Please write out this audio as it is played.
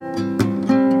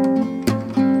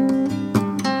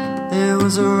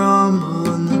was a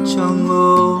rumble in the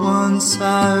jungle. Once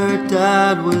I heard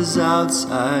Dad was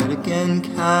outside again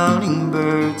counting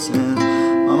birds, and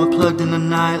Mama plugged in a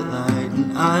nightlight,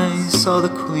 and I saw the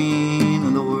queen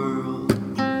of the world.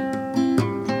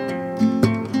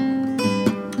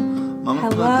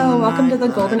 Hello, welcome to the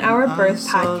Golden Hour Birth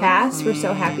Podcast. We're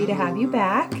so happy to have you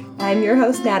back. I'm your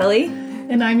host, Natalie.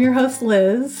 And I'm your host,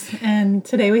 Liz. And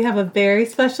today we have a very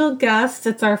special guest.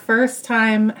 It's our first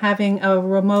time having a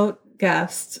remote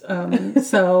guest.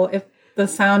 So if the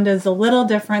sound is a little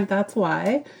different, that's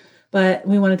why. But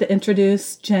we wanted to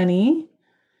introduce Jenny.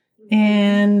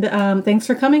 And thanks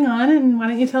for coming on. And why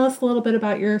don't you tell us a little bit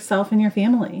about yourself and your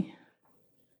family?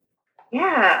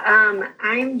 Yeah,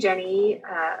 I'm Jenny.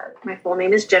 My full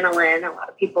name is Jennilyn. A lot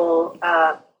of people,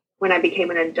 when I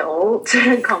became an adult,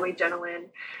 call me Jennilyn.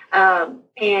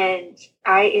 And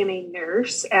I am a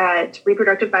nurse at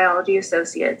Reproductive Biology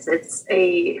Associates. It's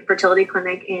a fertility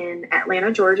clinic in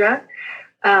Atlanta, Georgia.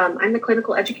 I'm the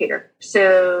clinical educator.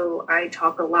 So I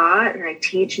talk a lot and I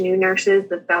teach new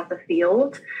nurses about the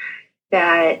field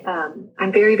that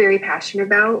I'm very, very passionate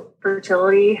about,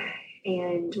 fertility.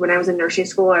 And when I was in nursing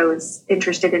school, I was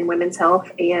interested in women's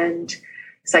health and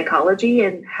psychology.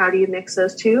 And how do you mix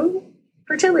those two?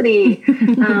 Fertility.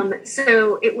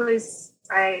 So it was,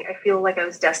 I feel like I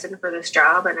was destined for this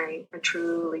job, and I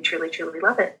truly, truly, truly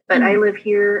love it. But I live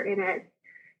here in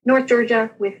North Georgia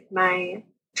with my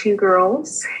two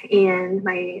girls and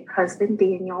my husband,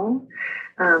 Daniel.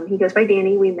 He goes by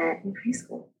Danny. We met in high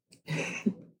school.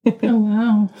 Oh,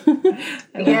 wow.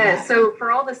 Yeah. So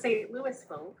for all the St. Louis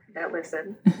folk that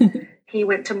listen, he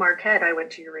went to Marquette. I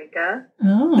went to Eureka.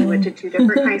 Oh. We went to two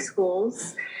different high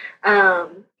schools.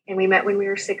 And we met when we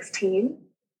were 16.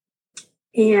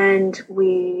 And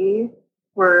we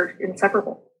were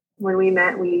inseparable. When we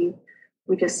met, we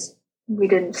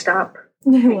didn't stop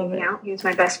hanging out. He was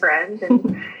my best friend,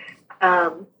 and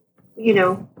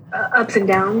ups and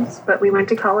downs. But we went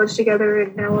to college together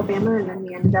in Alabama, and then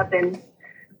we ended up in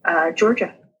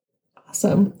Georgia.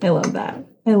 Awesome! I love that.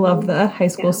 I love the high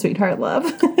school sweetheart love.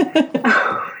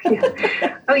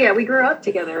 Oh yeah, we grew up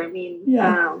together. I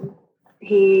mean,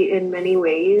 he in many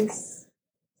ways.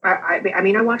 I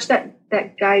mean, I watched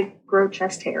that guy grow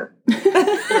chest hair.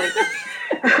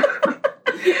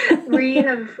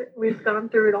 We've gone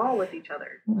through it all with each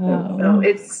other. Wow. So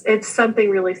it's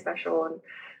something really special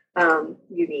and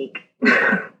unique.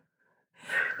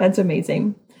 That's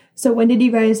amazing. So when did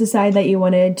you guys decide that you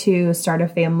wanted to start a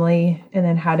family, and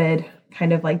then how did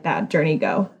kind of like that journey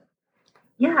go?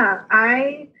 Yeah,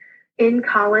 in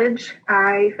college,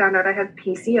 I found out I had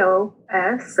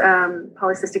PCOS,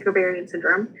 polycystic ovarian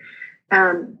syndrome,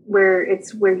 where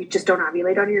you just don't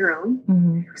ovulate on your own.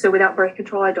 Mm-hmm. So without birth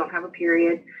control, I don't have a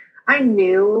period. I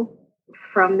knew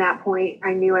from that point,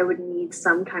 I knew I would need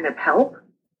some kind of help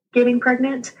getting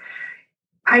pregnant.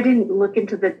 I didn't look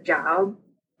into the job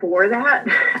for that.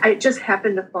 I just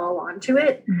happened to fall onto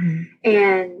it. Mm-hmm.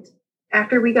 And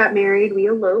after we got married, we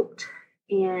eloped.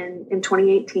 And in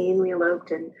 2018, we eloped.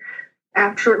 And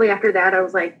shortly after that, I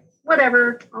was like,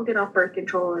 whatever, I'll get off birth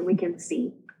control and we can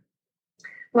see.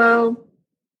 Well,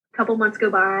 a couple months go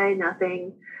by,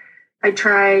 nothing. I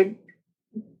tried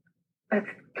a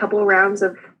couple rounds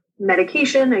of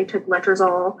medication. I took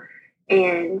letrozole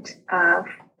and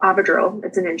Avidril.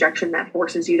 It's an injection that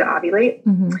forces you to ovulate.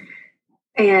 Mm-hmm.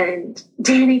 And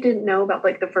Danny didn't know about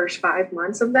like the first 5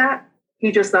 months of that.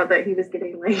 He just thought that he was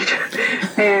getting laid.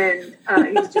 And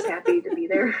he was just happy to be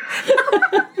there.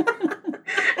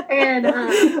 And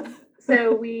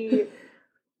so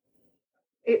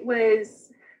it was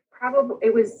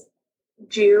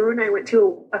June. I went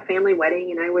to a family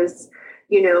wedding, and I was,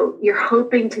 you're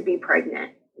hoping to be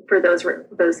pregnant for those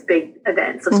big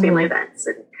events, those family events.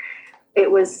 And it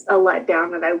was a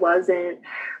letdown that I wasn't.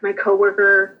 My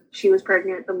coworker, she was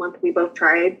pregnant the month we both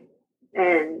tried.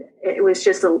 And it was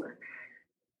just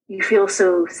you feel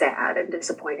so sad and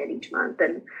disappointed each month.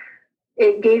 And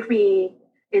it gave me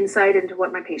insight into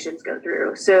what my patients go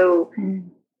through. So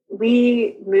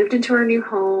we moved into our new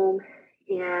home,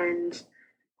 and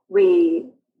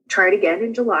we tried again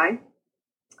in July.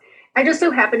 I just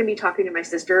so happened to be talking to my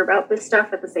sister about this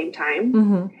stuff at the same time.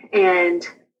 Mm-hmm. And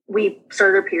we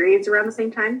started our periods around the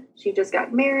same time. She just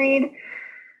got married.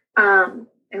 And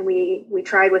we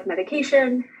tried with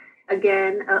medication,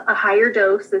 again, a higher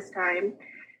dose this time.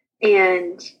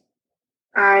 And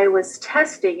I was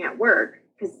testing at work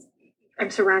because I'm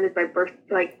surrounded by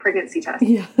pregnancy tests.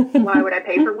 Yeah. Why would I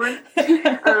pay for one?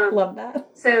 Love that.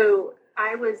 So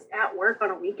I was at work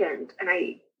on a weekend, and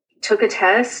I took a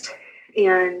test,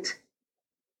 and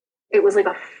it was like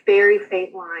a very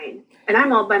faint line. And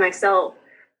I'm all by myself.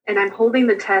 and I'm holding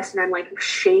the test and I'm like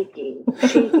shaking.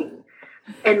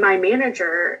 And my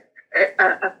manager,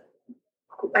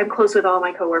 I'm close with all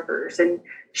my coworkers, and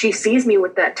she sees me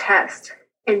with that test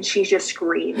and she just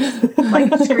screams,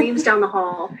 screams down the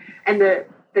hall. And the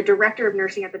director of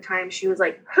nursing at the time, she was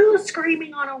like, who's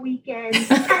screaming on a weekend?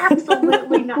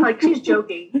 Absolutely not. Like, she's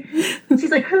joking.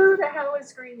 She's like, who the hell is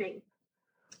screaming?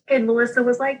 And Melissa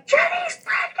was like, Jenny's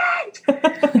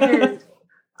pregnant. And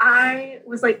I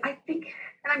was like, I think,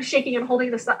 and I'm shaking and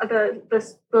holding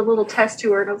the little test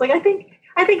to her. And I was like, I think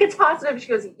it's positive. She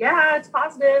goes, yeah, it's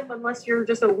positive, unless you're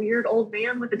just a weird old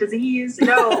man with a disease.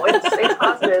 No, it's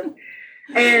positive.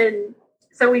 And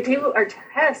so we do our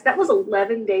test. That was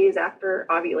 11 days after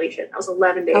ovulation. That was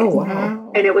 11 days. Oh,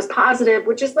 wow. And it was positive,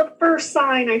 which is the first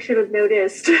sign I should have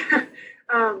noticed.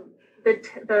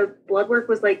 The blood work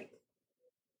was like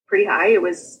pretty high. It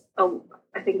was,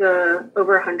 I think,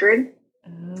 over 100.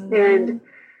 And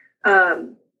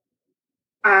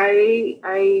I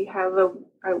have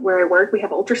where I work, we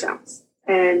have ultrasounds.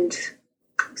 And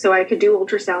so I could do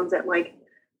ultrasounds at like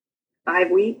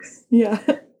 5 weeks. Yeah.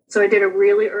 So I did a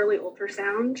really early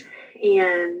ultrasound,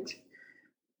 and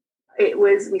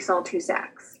we saw 2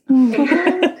 sacs.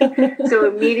 And so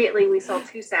immediately we saw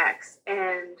 2 sacs,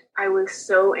 and I was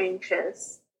so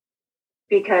anxious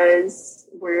because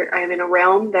I'm in a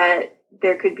realm that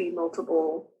there could be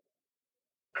multiple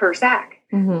per sac.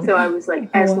 Mm-hmm. So I was like,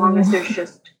 as long as there's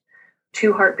just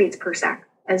 2 heartbeats per sac,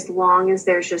 as long as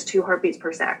there's just 2 heartbeats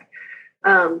per sac.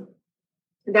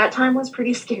 That time was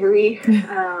pretty scary.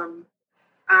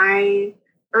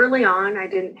 Early on, I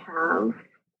didn't have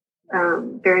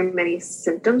very many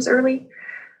symptoms early,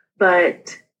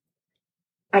 but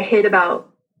I hit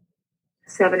about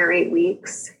 7 or 8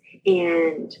 weeks,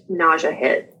 and nausea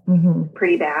hit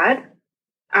pretty bad.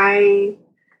 I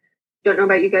don't know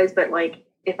about you guys, but like,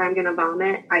 if I'm going to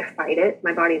vomit, I fight it.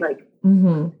 My body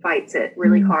fights it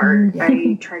really hard. Yeah.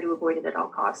 I try to avoid it at all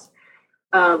costs.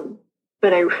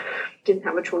 But I didn't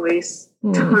have a choice.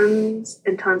 Tons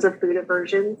and tons of food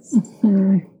aversions.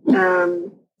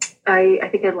 I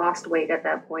think I lost weight at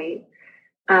that point.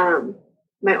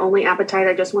 My only appetite,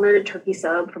 I just wanted a turkey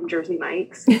sub from Jersey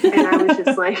Mike's. And I was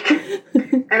just like,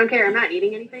 I don't care. I'm not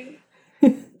eating anything.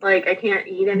 Like, I can't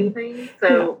eat anything.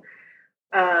 So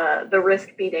the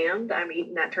risk be damned. I'm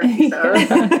eating that turkey sub.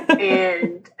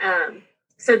 And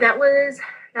so that was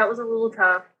a little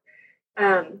tough.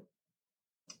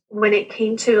 When it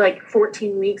came to like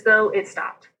 14 weeks, though, it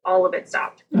stopped. All of it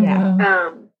stopped.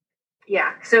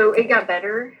 Yeah. So it got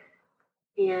better,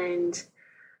 and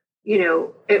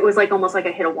it was like almost like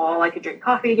I hit a wall. I could drink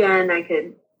coffee again. I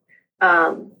could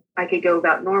go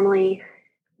about normally.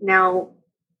 Now,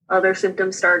 other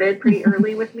symptoms started pretty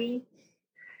early with me.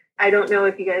 I don't know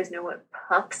if you guys know what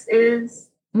PUFS is.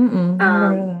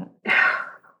 I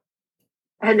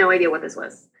had no idea what this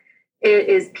was. It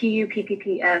is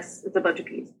PUPPPS. It's a bunch of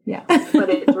P's. Yeah. But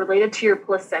it's related to your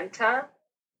placenta,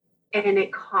 and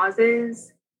it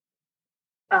causes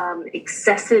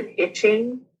excessive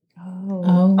itching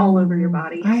all over your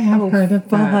body. I have heard of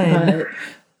that.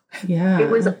 But yeah. It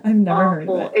was I've never heard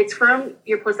of it. It's from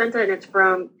your placenta, and it's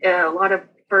from a lot of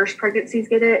first pregnancies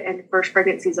get it, and first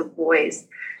pregnancies of boys.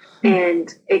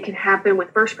 And it can happen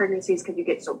with first pregnancies because you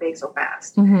get so big so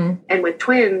fast. And with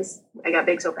twins, I got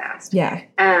big so fast. Yeah.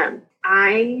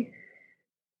 I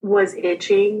was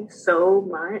itching so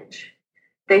much.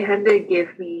 They had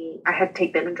to I had to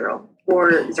take Benadryl or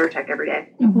Zyrtec every day.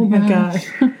 Oh my gosh.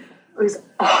 It was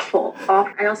awful.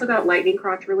 I also got lightning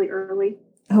crotch really early.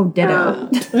 Oh, ditto.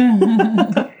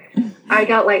 I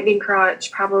got lightning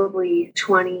crotch probably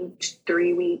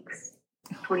 23 weeks,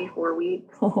 24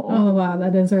 weeks. Oh, wow.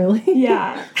 That is early.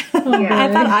 Yeah.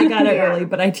 I thought I got it early,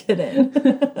 but I didn't.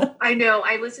 I know.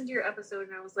 I listened to your episode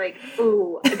and I was like,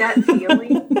 ooh, that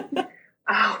feeling.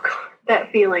 Oh, God.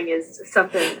 That feeling is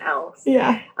something else.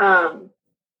 Yeah.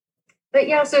 But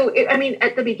yeah, so,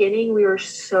 at the beginning, we were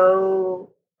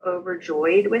so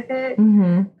overjoyed with it.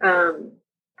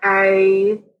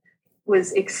 I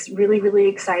was really, really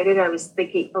excited. I was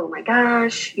thinking, oh my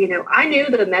gosh, I knew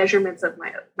the measurements of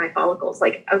my follicles.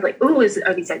 Like, I was like, ooh,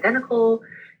 are these identical?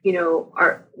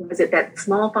 Was it that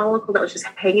small follicle that was just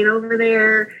hanging over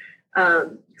there?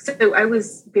 So I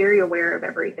was very aware of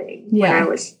everything when I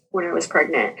was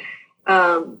pregnant.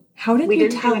 How did you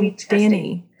tell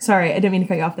Danny? Sorry, I didn't mean to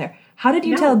cut you off there. How did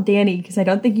you tell Danny? Because I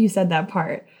don't think you said that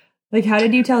part. Like, how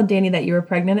did you tell Danny that you were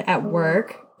pregnant at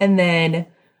work? And then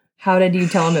how did you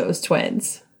tell him it was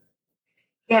twins?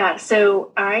 Yeah.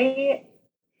 So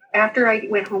after I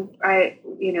went home, I,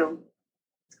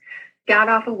 got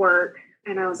off of work,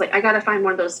 And I was like, I got to find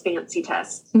one of those fancy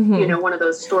tests, one of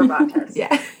those store-bought tests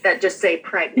that just say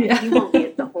pregnant. Yeah. You won't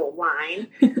get the whole line.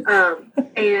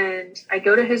 And I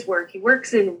go to his work. He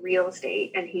works in real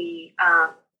estate, and he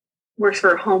works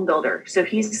for a home builder. So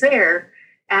he's there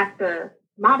at the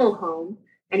model home,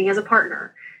 and he has a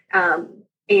partner.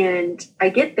 And I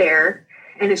get there,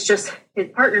 and it's just his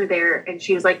partner there. And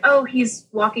she was like, oh, he's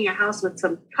walking a house with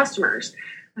some customers.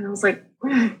 And I was like,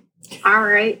 all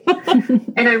right.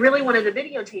 And I really wanted to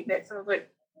videotape it. So I was like,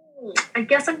 I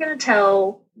guess I'm going to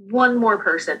tell one more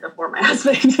person before my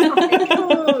husband. So I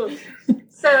was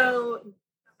like,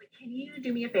 can you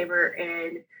do me a favor?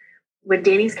 And when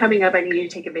Danny's coming up, I need you to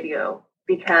take a video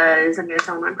because I'm going to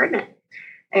tell him I'm pregnant.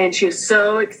 And she was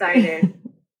so excited.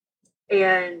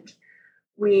 And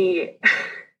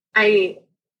I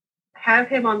have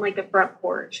him on like the front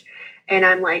porch, and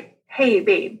I'm like, hey,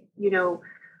 babe,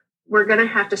 we're going to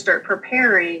have to start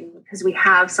preparing because we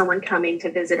have someone coming to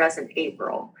visit us in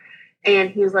April. And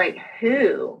he was like,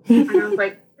 who? And I was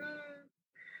like,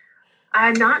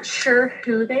 I'm not sure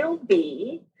who they'll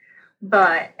be,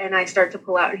 and I start to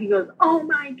pull out, and he goes, oh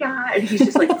my God. And he's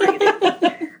just like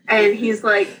breathing. And he's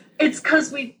like, it's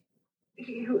because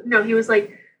he was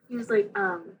like,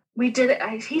 we did it.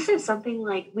 He said something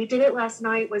like, we did it last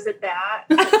night. Was it that?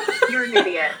 You're an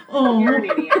idiot. Oh. You're an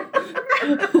idiot.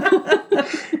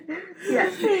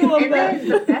 Yes. And then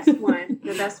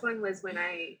the best one was when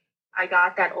I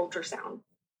got that ultrasound.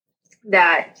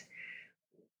 That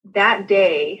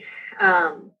day,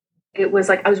 it was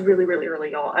like, I was really, really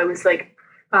early, y'all. I was like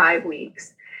 5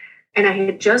 weeks. And I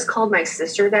had just called my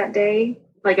sister that day.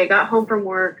 Like, I got home from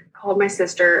work, called my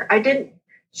sister.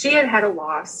 She had a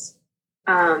loss.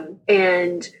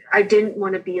 And I didn't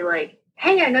want to be like,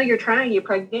 hey, I know you're trying. You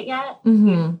pregnant yet?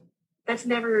 Mm-hmm. That's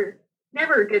never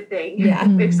a good thing. Yeah.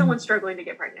 If someone's struggling to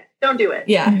get pregnant, don't do it.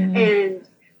 Yeah. And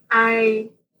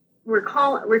we're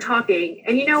talking,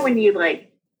 and when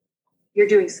you're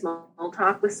doing small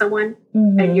talk with someone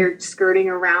and you're skirting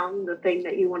around the thing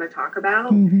that you want to talk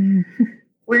about. Mm-hmm.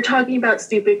 We're talking about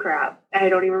stupid crap. I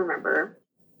don't even remember.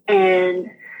 And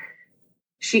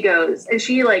she goes, and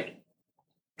she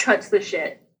cuts the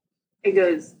shit and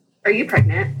goes, are you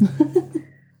pregnant?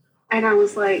 And I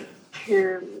was like,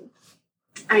 Kim,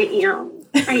 I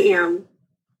am.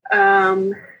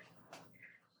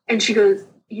 And she goes,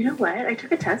 you know what? I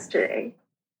took a test today.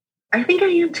 I think I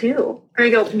am too. And I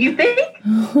go, you think?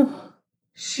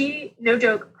 No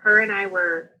joke, her and I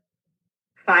were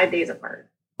 5 days apart.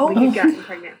 We had gotten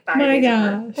pregnant 5 days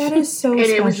apart. That is so special.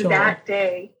 And it was that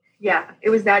day. Yeah, it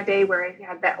was that day where I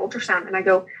had that ultrasound. And I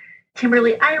go,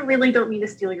 Kimberly, I really don't mean to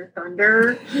steal your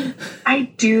thunder. I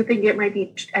do think it might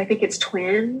be, I think it's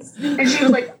twins. And she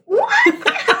was like, what?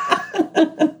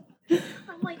 I'm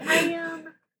like, I am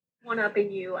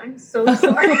one-upping you. I'm so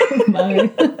sorry.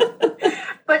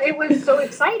 But it was so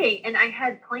exciting. And I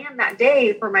had planned that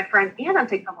day for my friend Anna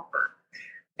to come over.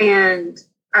 And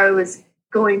I was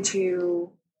going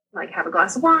to have a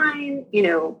glass of wine,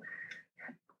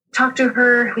 talk to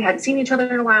her. We hadn't seen each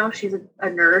other in a while. She's a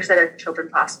nurse at a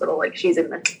children's hospital. She's in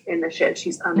the shit.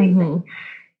 She's amazing. Mm-hmm.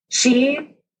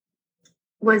 She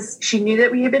knew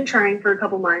that we had been trying for a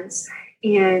couple months,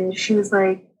 and she was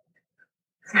like,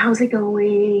 how's it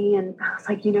going? And I was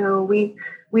like,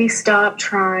 we stopped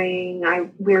trying.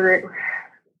 It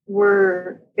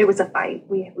was a fight.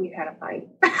 We had a fight.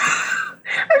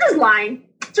 I'm just lying,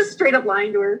 just straight up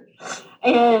lying to her.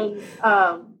 And,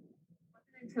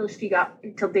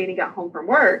 until Danny got home from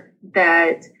work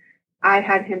that I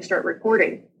had him start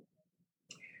recording.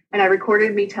 And I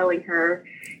recorded me telling her,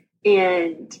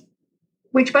 and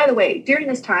which, by the way, during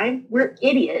this time, we're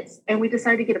idiots, and we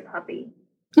decided to get a puppy.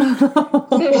 So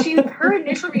her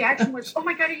initial reaction was, oh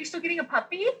my God, are you still getting a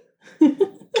puppy? I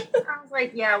was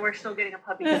like, yeah, we're still getting a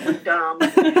puppy because we're dumb.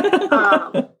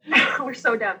 We're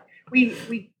so dumb. We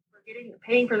were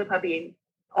paying for the puppy and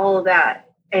all of that.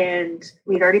 And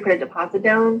we'd already put a deposit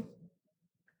down.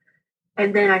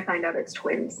 And then I find out it's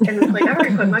twins. And it's like, I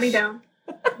already put money down.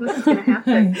 This is going to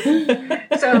happen.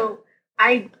 So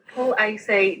I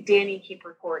say, Danny, keep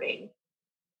recording.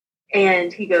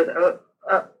 And he goes,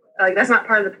 that's not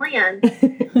part of the plan.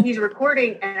 He's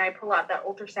recording, and I pull out that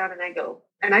ultrasound, and I go,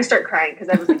 and I start crying because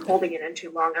I was holding it in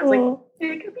too long. I was like,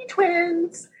 it could be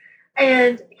twins.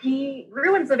 And he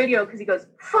ruins the video because he goes,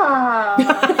 fuck. He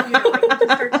just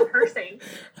starts cursing.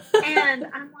 And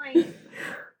I'm like,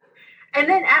 and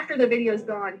then after the video's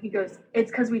gone, he goes,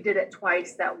 it's because we did it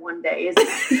twice that one day, isn't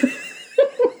it?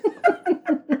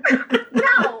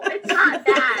 No, it's not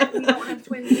that. We don't have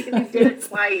twins because we did it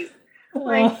twice.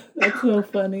 That's so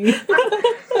funny.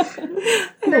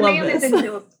 The man is in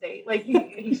real estate.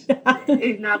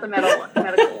 not the medical one.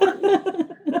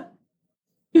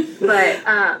 But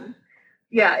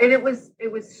yeah, and it was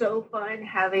so fun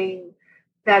having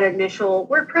that initial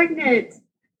 "we're pregnant,"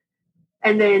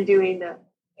 and then doing the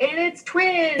 "and it's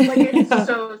twins." Like it's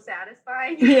so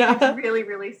satisfying. Yeah, it's really,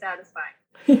 really satisfying.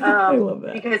 I love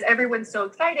that because everyone's so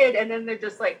excited, and then they're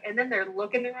just like, and then their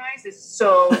look in their eyes is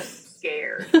so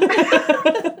scared.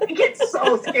 They get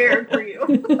so scared for you,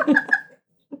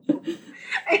 and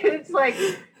it's like,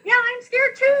 yeah, I'm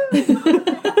scared too. What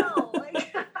the hell? Like,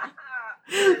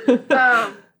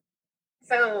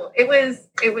 so it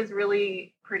was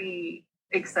really pretty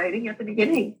exciting at the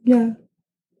beginning. Yeah.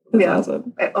 That's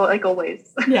awesome. Like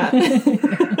always. Yeah.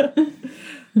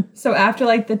 So after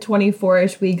like the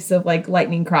 24-ish weeks of like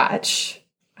lightning crotch,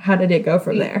 how did it go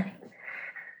from there?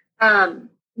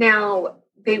 Now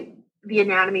the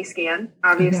anatomy scan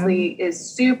obviously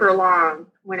is super long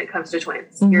when it comes to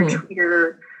twins. Mm-hmm.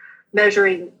 You're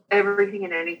measuring everything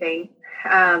and anything.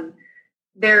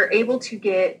 They're able to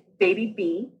get baby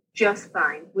B just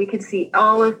fine. We could see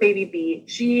all of baby B.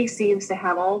 She seems to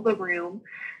have all the room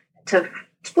to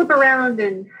flip around,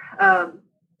 and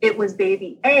it was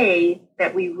baby A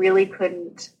that we really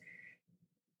couldn't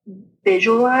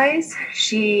visualize.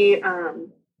 She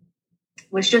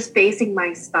was just facing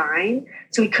my spine,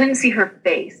 so we couldn't see her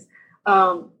face.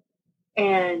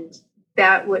 And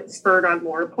that would spurred on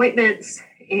more appointments,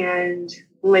 and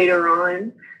later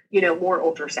on, more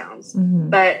ultrasounds. Mm-hmm.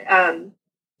 But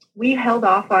we held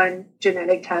off on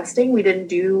genetic testing. We didn't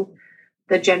do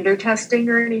the gender testing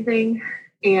or anything.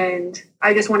 And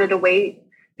I just wanted to wait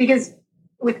because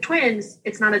with twins,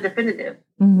 it's not a definitive.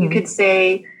 Mm-hmm. You could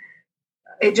say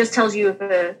it just tells you if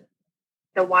the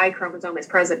Y chromosome is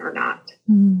present or not.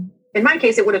 Mm-hmm. In my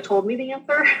case, it would have told me the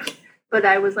answer, but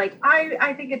I was like,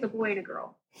 I think it's a boy and a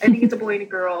girl. I think it's a boy and a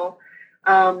girl.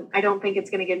 I don't think it's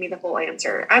going to give me the full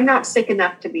answer. I'm not sick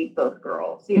enough to be both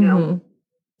girls, Mm-hmm.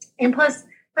 And plus,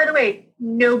 by the way,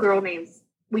 no girl names.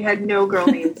 We had no girl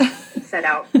names set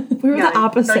out. We were the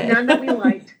opposite. Like none that we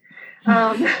liked.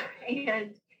 And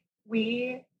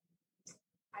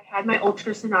I had my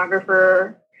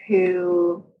ultrasonographer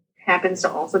who happens to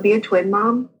also be a twin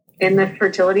mom in the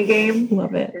fertility game.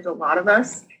 Love it. There's a lot of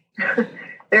us.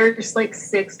 There are just like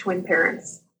 6 twin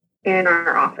parents in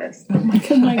our office. Oh my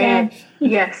gosh.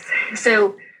 Yes.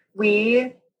 So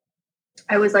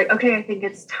I was like, okay, I think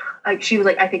it's she was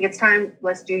like, I think it's time.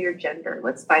 Let's do your gender.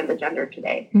 Let's find the gender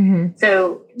today. Mm-hmm.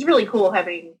 So it's really cool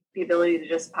having the ability to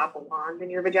just pop a wand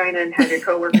in your vagina and have your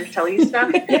coworkers tell you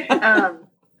stuff.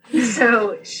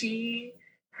 So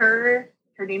her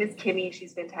name is Kimmy.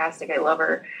 She's fantastic. I love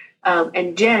her.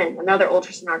 And Jen, another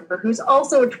ultrasonographer who's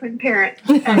also a twin parent.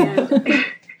 And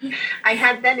I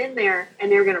had them in there,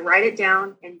 and they were going to write it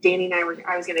down. And I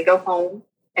was going to go home,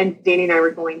 and Danny and I were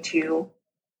going to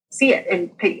see it and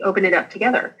open it up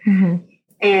together. Mm-hmm.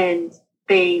 And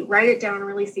they write it down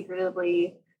really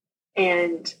secretively.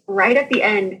 And right at the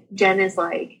end, Jen is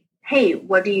like, hey,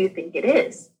 what do you think it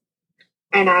is?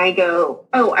 And I go,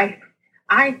 oh,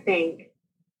 I think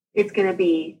it's going to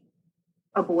be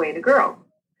a boy and a girl.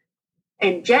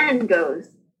 And Jen goes,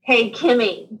 hey,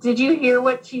 Kimmy, did you hear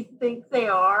what she thinks they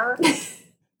are?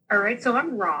 All right, so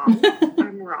I'm wrong.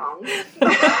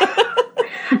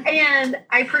 And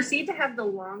I proceed to have the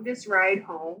longest ride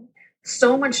home.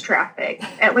 So much traffic.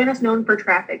 Atlanta's known for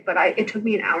traffic, but it took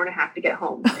me an hour and a half to get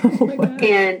home. Oh my God.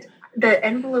 And the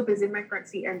envelope is in my front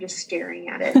seat. I'm just staring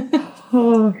at it.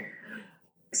 Oh.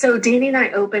 So Danny and I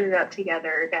opened it up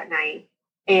together that night.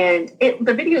 And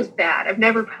the video is bad. I've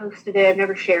never posted it. I've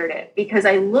never shared it because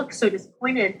I look so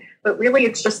disappointed. But really,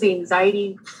 it's just the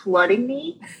anxiety flooding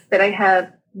me that I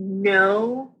have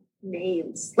no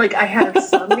names. Like I have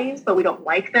some names, but we don't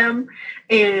like them.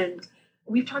 And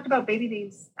we've talked about baby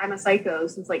names. I'm a psycho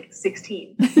since like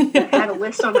 16. I had a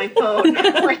list on my phone.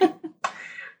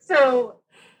 So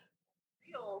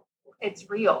it's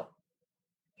real.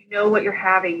 You know what you're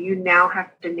having. You now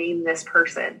have to name this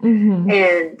person. Mm-hmm.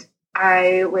 And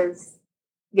it was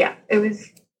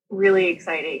really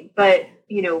exciting. But,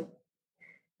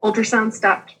 ultrasound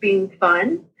stopped being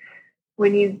fun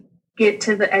when you get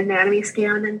to the anatomy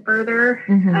scan and further.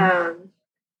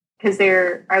 Because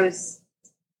I was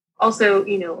also,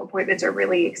 appointments are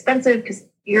really expensive because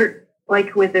you're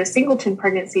like with a singleton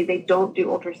pregnancy, they don't do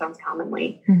ultrasounds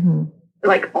commonly,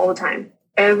 like all the time.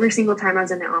 Every single time I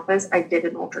was in the office, I did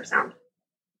an ultrasound.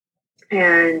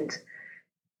 And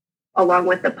along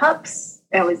with the pups,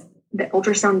 the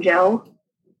ultrasound gel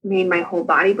made my whole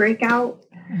body break out.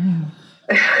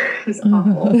 It was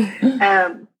awful.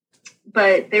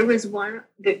 But there was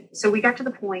so we got to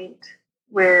the point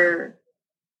where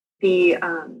the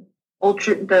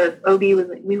the OB was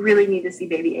like, we really need to see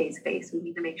baby A's face. We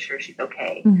need to make sure she's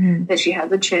okay, that she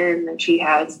has a chin, that she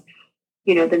has,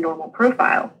 the normal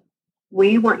profile.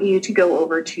 We want you to go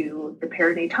over to the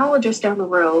perinatologist down the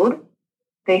road.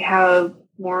 They have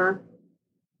more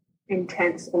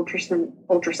intense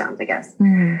ultrasounds, I guess.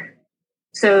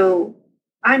 So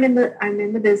I'm in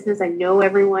the business. I know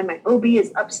everyone. My OB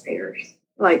is upstairs.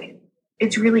 Like,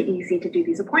 it's really easy to do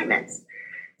these appointments.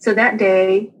 So that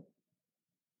day,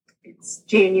 it's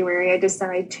January, I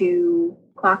decide to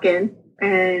clock in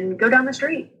and go down the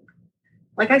street.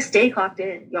 Like, I stay clocked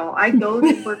in, y'all. I go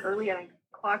to work early and I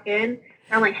clock in. And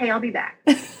I'm like, hey, I'll be back.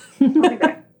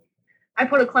 I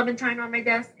put a clementine on my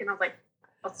desk and I was like,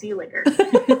 I'll see you later.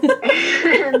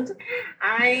 And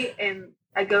I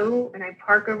go and I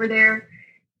park over there.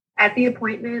 At the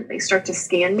appointment, they start to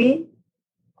scan me.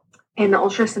 And the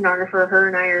ultrasonographer, her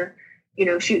and I are,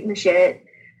 shooting the shit.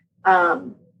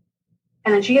 And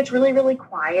then she gets really, really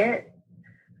quiet.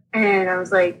 And I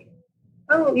was like,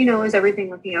 oh, is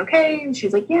everything looking okay? And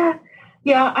she's like, yeah,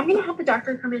 I'm going to have the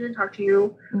doctor come in and talk to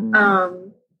you. Are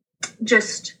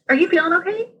you feeling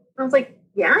okay? I was like,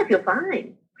 yeah, I feel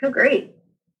fine. I feel great.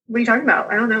 What are you talking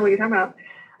about? I don't know what you're talking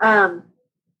about.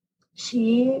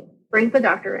 She brings the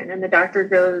doctor in and the doctor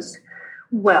goes,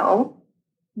 well,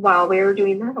 while we were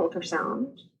doing that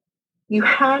ultrasound, you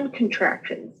had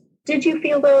contractions. Did you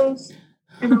feel those?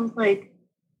 And I was like,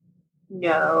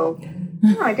 no,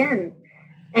 I didn't.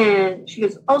 And she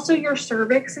goes, also, your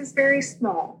cervix is very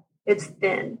small. It's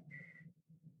thin.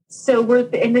 So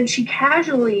and then she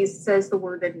casually says the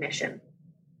word admission.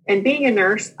 And being a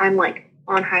nurse, I'm like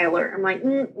on high alert. I'm like,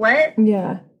 what?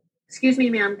 Yeah. Excuse me,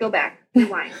 ma'am, go back,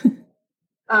 rewind.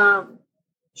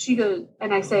 She goes,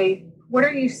 and I say, what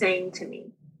are you saying to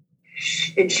me?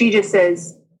 And she just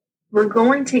says, we're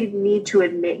going to need to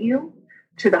admit you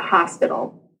to the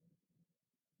hospital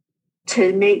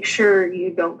to make sure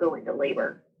you don't go into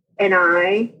labor. And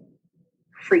I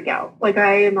freak out. Like,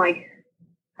 I am like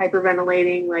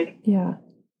hyperventilating, like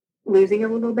losing a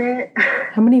little bit.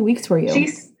 How many weeks were you?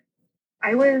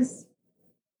 I was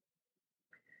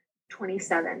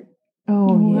 27.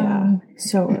 Oh, wow. Yeah.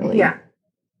 So early. Yeah.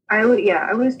 I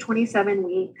was 27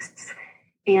 weeks.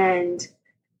 And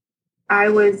I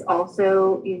was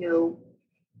also,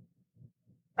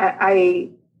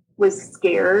 I was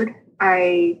scared.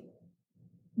 I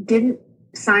didn't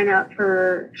sign up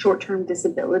for short-term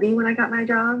disability when I got my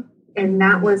job. And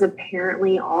that was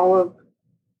apparently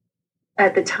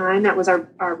at the time, that was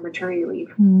our maternity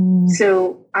leave.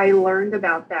 So I learned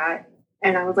about that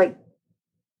and I was like,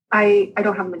 I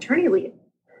don't have maternity leave.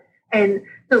 And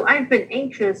so I've been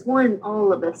anxious,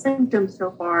 all of the symptoms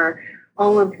so far,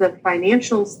 all of the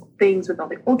financial things with all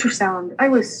the ultrasound. I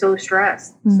was so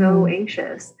stressed, so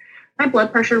anxious. My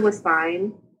blood pressure was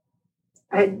fine.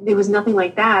 It was nothing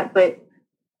like that, but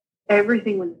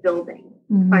everything was building,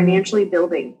 financially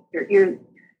building.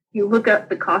 You look up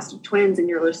the cost of twins and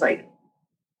you're just like,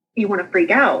 you want to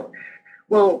freak out.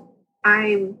 Well,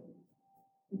 I'm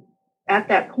at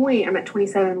that point, I'm at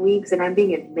 27 weeks and I'm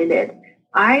being admitted.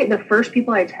 The first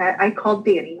people I called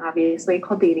Danny, obviously,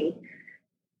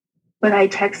 but I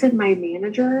texted my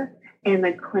manager and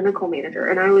the clinical manager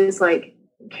and I was like,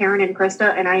 Karen and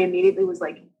Krista, and I immediately was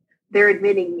like, they're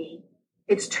admitting me.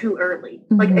 It's too early.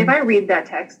 Like, if I read that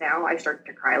text now, I start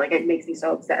to cry. Like, it makes me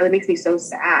so upset. It makes me so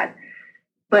sad.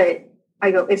 But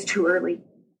I go, it's too early.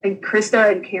 And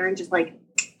Krista and Karen just like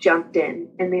jumped in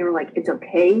and they were like, it's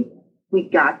okay. We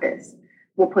got this.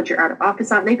 We'll put your out of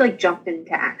office on. They like jumped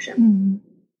into action.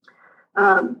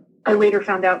 I later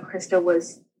found out Krista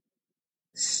was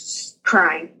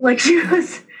crying. Like, she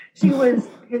was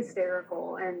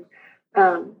hysterical. And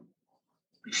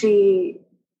she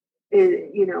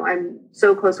is, I'm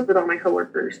so close with all my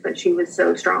coworkers, but she was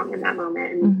so strong in that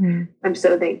moment. And I'm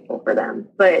so thankful for them.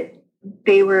 But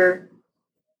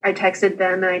I texted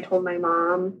them and I told my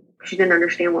mom. She didn't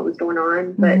understand what was going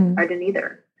on, but I didn't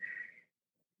either.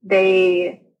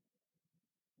 They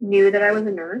knew that I was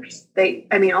a nurse.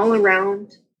 All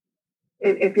around,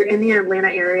 if you're in the Atlanta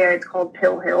area, it's called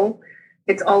Pill Hill.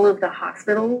 It's all of the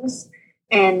hospitals.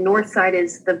 And North Side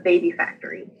is the baby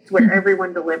factory. It's where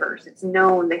everyone delivers. It's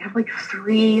known. They have like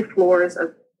 3 floors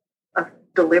of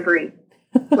delivery,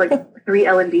 like 3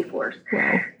 L&D floors.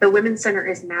 Wow. The Women's Center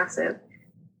is massive.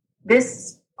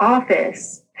 This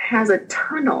office has a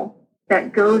tunnel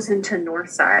that goes into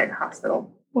Northside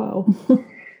Hospital. Wow.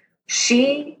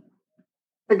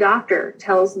 The doctor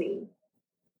tells me,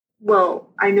 well,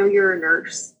 I know you're a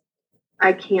nurse.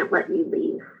 I can't let you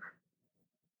leave.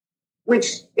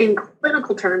 Which in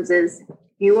clinical terms is,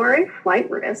 you are a flight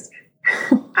risk.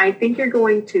 I think you're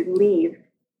going to leave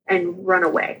and run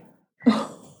away.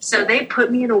 So they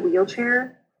put me in a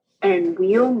wheelchair and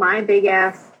wheel my big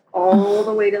ass all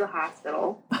the way to the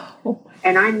hospital.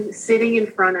 And I'm sitting in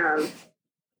front of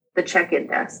the check-in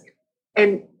desk.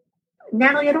 And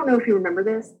Natalie, I don't know if you remember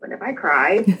this, but if I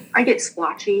cry, I get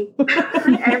splotchy.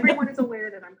 Everyone is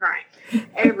aware that I'm crying.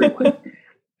 Everyone.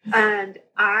 And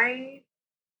I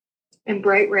am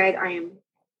bright red. I am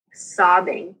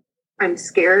sobbing. I'm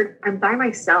scared. I'm by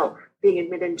myself being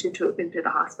admitted into the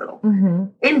hospital.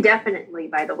 Indefinitely,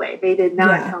 by the way. They did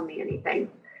not tell me anything.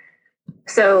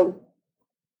 So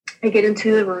I get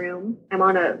into the room. I'm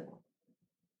on a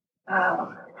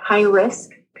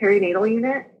high-risk perinatal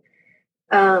unit.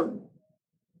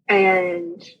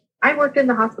 And I worked in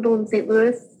the hospital in St.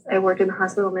 Louis. I worked in the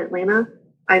hospital in Atlanta.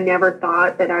 I never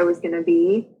thought that I was going to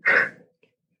be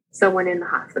someone in the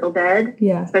hospital bed,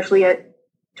 especially at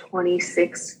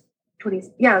 26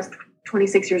 I was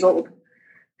 26 years old.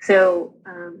 So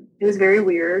it was very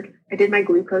weird. I did my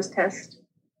glucose test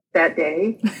that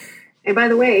day. And by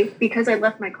the way, because I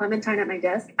left my Clementine at my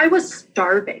desk, I was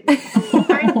starving.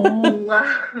 I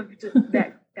loved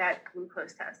that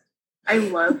glucose test. I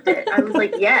loved it. I was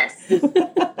like, yes,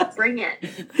 bring it.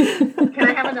 Can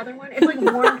I have another one? It's like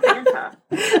warm Fanta.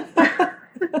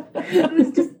 It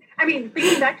was just, I mean,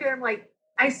 thinking back to it, I'm like,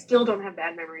 I still don't have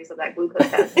bad memories of that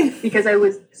glucose test because I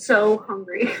was so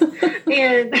hungry.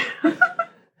 And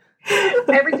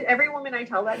every woman I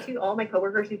tell that to, all my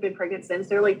coworkers who've been pregnant since,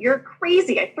 they're like, "You're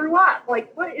crazy. I threw up.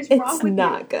 Like, what is wrong with you?" It's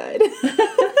not good.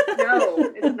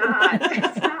 No, it's not.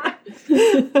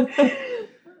 It's not.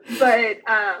 But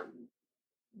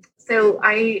so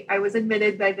I was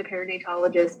admitted by the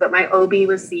perinatologist, but my OB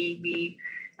was seeing me.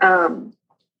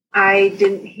 I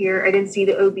didn't see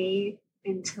the OB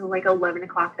until like 11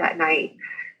 o'clock that night.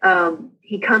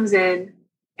 He comes in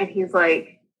and he's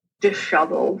like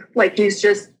disheveled. Like he's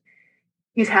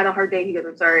had a hard day. He goes,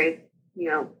 "I'm sorry,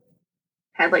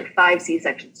 had like 5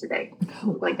 C-sections today."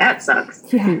 Like, that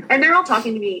sucks. Yeah. And they're all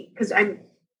talking to me because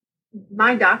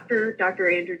my doctor, Dr.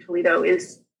 Andrew Toledo,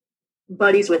 is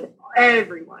buddies with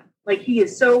everyone. Like, he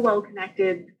is so well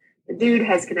connected. The dude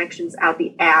has connections out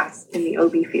the ass in the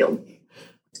OB field.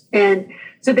 And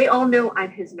so they all know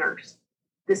I'm his nurse.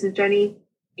 This is Jenny,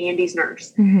 Andy's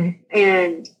nurse.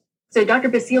 And so Dr.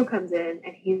 Basile comes in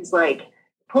and he's like,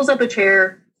 pulls up a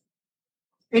chair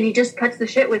and he just cuts the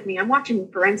shit with me. I'm watching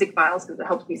Forensic Files because it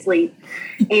helps me sleep.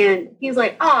 And he's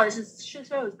like, "Oh, this show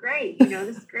is great.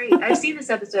 This is great. I've seen this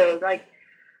episode." Like,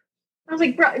 I was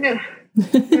like, "Bro, no.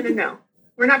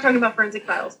 We're not talking about Forensic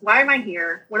Files. Why am I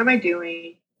here? What am I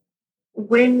doing?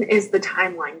 When is the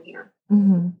timeline here?"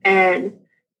 And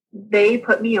they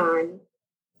put me on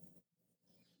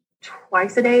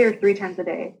twice a day or 3 times a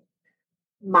day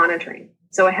monitoring.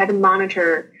 So I had to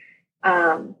monitor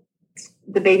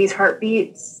the baby's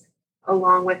heartbeats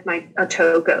along with a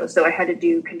TOCO. So I had to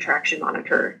do contraction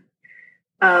monitor.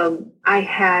 I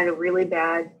had a really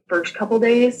bad first couple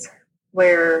days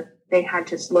where they had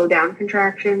to slow down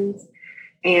contractions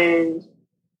and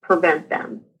prevent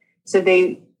them. So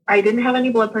I didn't have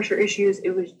any blood pressure issues.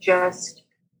 It was just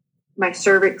my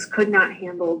cervix could not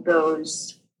handle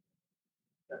those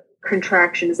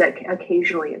contractions that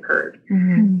occasionally occurred.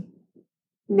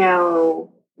 Now,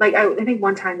 like, I think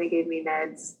one time they gave me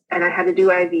meds and I had to do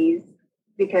IVs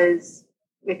because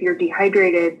if you're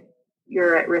dehydrated,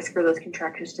 you're at risk for those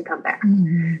contractions to come back.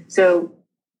 So,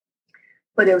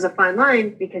 but it was a fine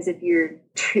line because if your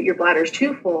bladder's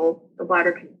too full, the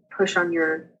bladder can push on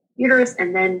your uterus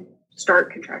and then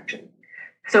start contraction.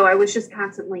 So I was just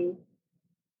constantly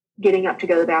getting up to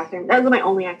go to the bathroom. That was my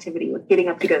only activity, was getting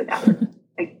up to go to the bathroom.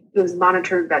 It was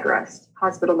monitored bed rest,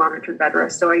 hospital monitored bed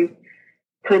rest. So I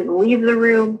couldn't leave the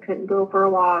room, couldn't go for a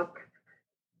walk,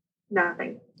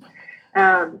 nothing.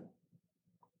 I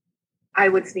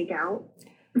would sneak out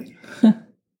because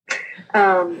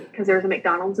there was a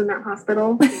McDonald's in that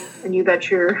hospital, and you bet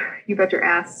your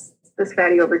ass this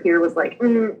fatty over here was like,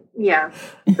 yeah,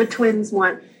 the twins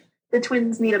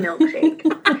need a milkshake.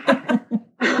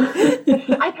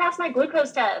 I passed my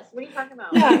glucose test. What are you talking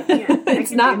about? Yeah.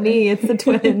 It's not me. It's the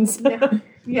twins.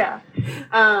 Yeah.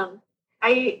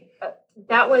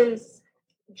 That was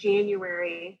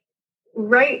January,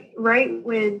 right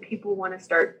when people want to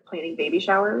start planning baby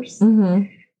showers.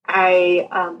 I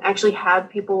actually had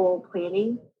people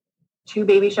planning 2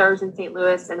 baby showers in St.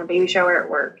 Louis and a baby shower at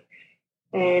work.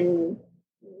 And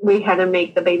we had to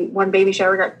make one baby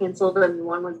shower got canceled and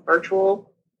one was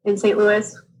virtual in St.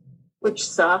 Louis, which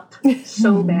sucked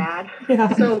so bad.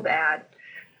 So bad.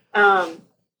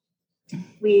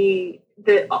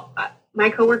 My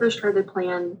coworkers tried to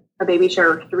plan a baby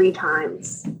shower 3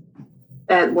 times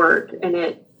at work,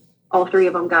 and all 3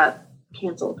 of them got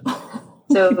canceled.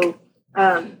 So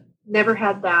never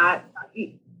had that.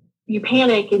 You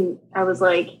panic, and I was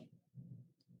like,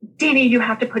 Danny, you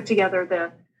have to put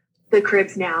together the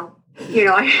cribs now. You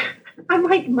know, I'm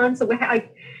like months away.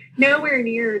 Nowhere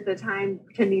near the time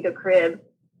to need a crib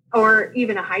or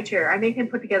even a high chair. I made him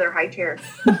put together a high chair.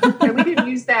 And we didn't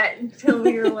use that until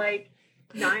we were like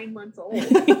 9 months old.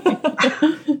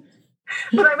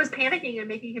 But I was panicking and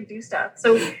making him do stuff.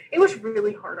 So it was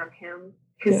really hard on him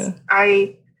because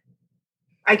I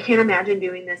can't imagine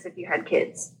doing this if you had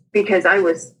kids, because I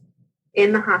was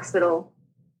in the hospital.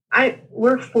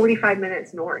 We're 45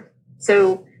 minutes north.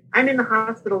 So I'm in the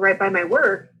hospital right by my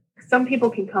work. Some people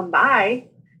can come by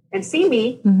and see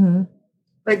me,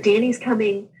 but Danny's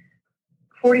coming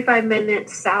 45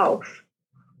 minutes south.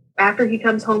 After he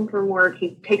comes home from work,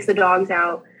 he takes the dogs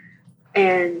out,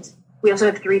 and we also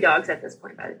have 3 dogs at this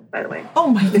point, by the way. Oh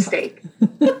my mistake.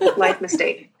 Life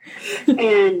mistake.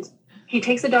 And he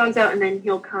takes the dogs out, and then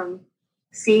he'll come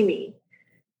see me.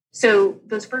 So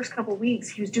those first couple weeks,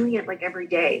 he was doing it like every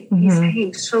day. He's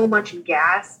paying so much in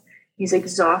gas. He's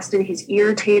exhausted. He's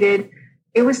irritated.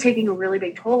 It was taking a really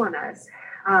big toll on us.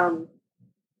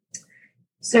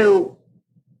 So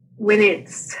when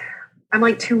I'm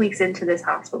like 2 weeks into this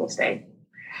hospital stay,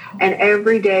 and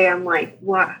every day I'm like,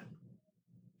 what?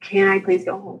 Can I please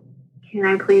go home? Can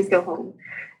I please go home?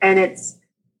 And it's,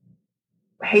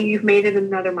 hey, you've made it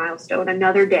another milestone,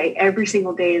 another day. Every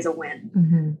single day is a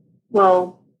win.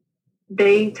 Well,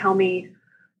 they tell me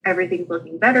everything's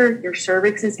looking better. Your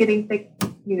cervix is getting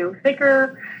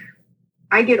thicker.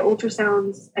 I get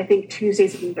ultrasounds, I think,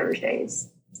 Tuesdays and Thursdays.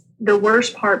 The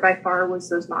worst part by far was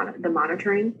the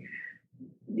monitoring.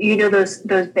 You know, those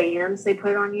bands they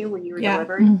put on you when you were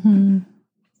delivering?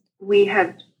 We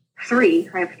have 3.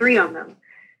 I have 3 on them.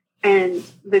 And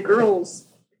the girls,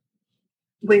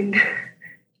 when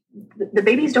the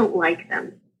babies don't like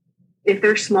them. If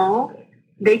they're small,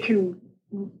 they can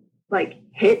like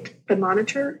hit the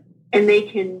monitor and they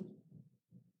can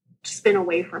spin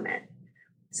away from it.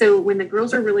 So when the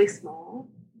girls are really small,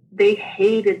 they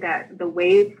hated the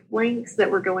wavelengths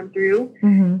that were going through,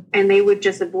 and they would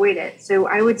just avoid it. So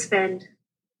I would spend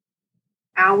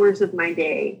hours of my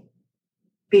day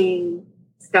being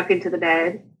stuck into the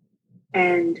bed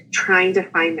and trying to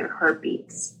find their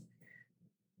heartbeats.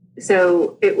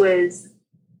 So it was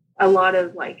a lot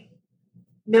of like,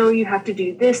 no, you have to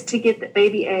do this to get the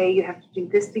baby A. You have to do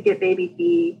this to get baby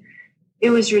B. It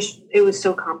was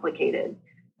so complicated.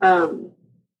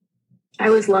 I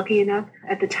was lucky enough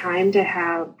at the time to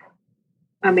have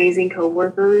amazing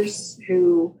coworkers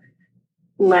who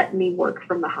let me work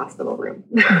from the hospital room.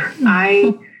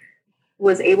 I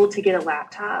was able to get a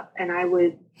laptop, and I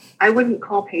wouldn't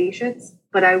call patients,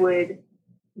 but I would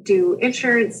do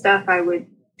insurance stuff. I would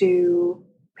do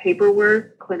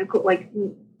paperwork, clinical, like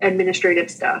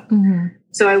administrative stuff.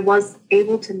 So I was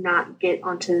able to not get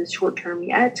onto short term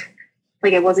yet.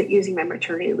 Like I wasn't using my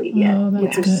maternity leave yet. Oh,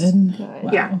 that's good. Wow.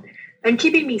 Yeah. And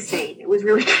keeping me sane. It was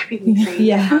really keeping me sane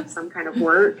to have some kind of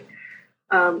work.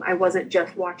 I wasn't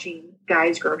just watching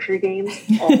guys' grocery games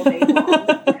all day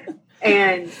long.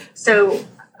 And so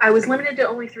I was limited to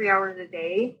only 3 hours a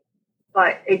day,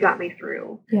 but it got me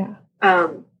through. Yeah.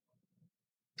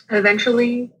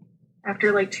 Eventually,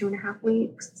 after like 2.5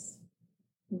 weeks,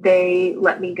 they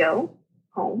let me go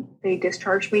home. They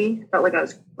discharged me. Felt like I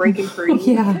was breaking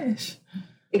free.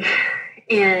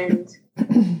 And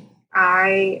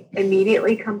I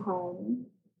immediately come home,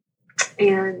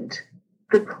 and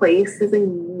the place is a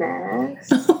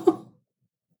mess.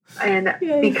 And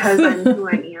because I'm who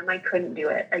I am, I couldn't do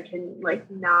it. I can like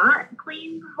not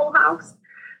clean the whole house.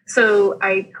 So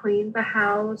I cleaned the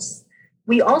house.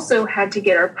 We also had to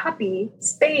get our puppy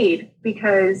spayed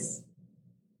because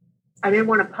I didn't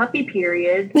want a puppy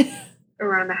period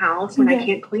around the house when I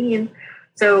can't clean.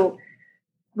 So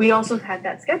we also had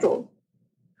that scheduled.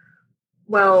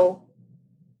 Well,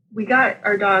 we got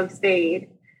our dog spayed,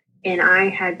 and I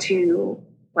had to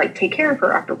like take care of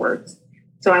her afterwards.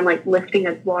 So I'm like lifting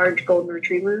a large golden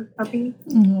retriever puppy.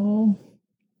 Oh.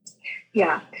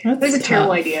 Yeah. It was a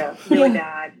terrible idea. Really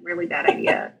bad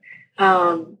idea.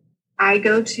 I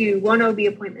go to one OB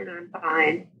appointment and I'm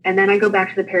fine. And then I go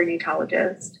back to the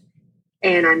perinatologist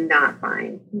and I'm not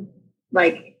fine.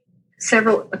 Like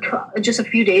just a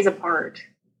few days apart,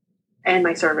 and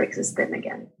my cervix is thin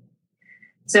again.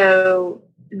 So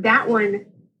that one,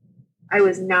 I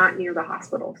was not near the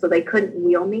hospital, so they couldn't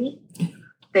wheel me.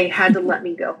 They had to let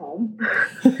me go home.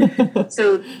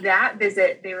 So that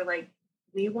visit, they were like,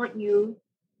 we want you,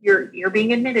 you're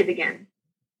being admitted again.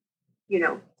 You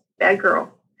know, bad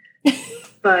girl.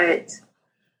 But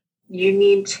you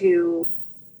need to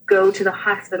go to the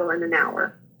hospital in an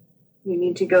hour. You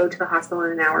need to go to the hospital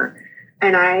in an hour.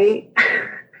 And I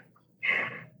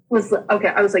was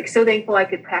like so thankful I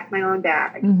could pack my own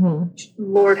bag.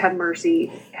 Lord have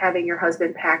mercy, having your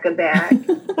husband pack a bag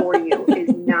for you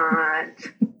is not,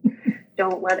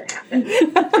 don't let it happen.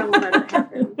 Don't let it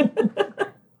happen.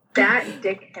 That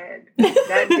dickhead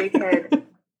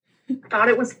thought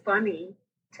it was funny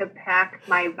to pack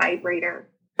my vibrator.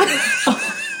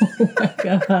 Oh my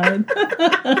God.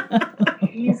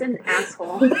 He's an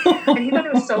asshole. And he thought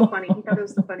it was so funny. He thought it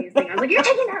was the funniest thing. I was like, you're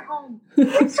taking that home.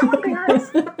 I'm so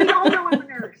embarrassed. We all know I'm a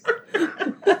nurse.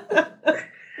 Oh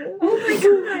my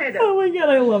God. Oh my God,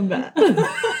 I love that.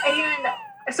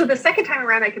 And so the second time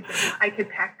around, I could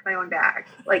pack my own bag.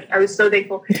 Like, I was so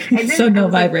thankful. And then So no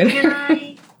vibrator.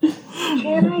 Like,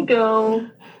 can I go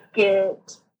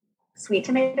get sweet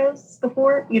tomatoes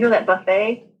before? You know that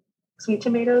buffet? Sweet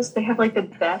tomatoes? They have like the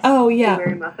best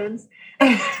blueberry muffins.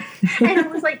 And I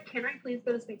was like, can I please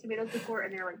go to Sweet Tomatoes before?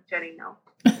 And they're like, Jenny, no.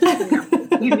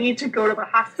 You need to go to the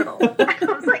hospital. I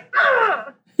was like,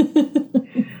 ah.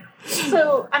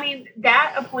 So, I mean,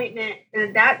 that appointment,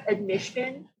 that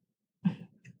admission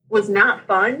was not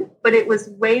fun, but it was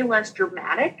way less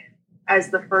dramatic as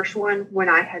the first one when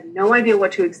I had no idea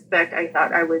what to expect. I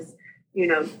thought I was,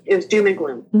 it was doom and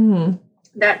gloom.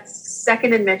 That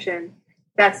second admission,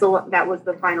 that was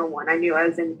the final one. I knew I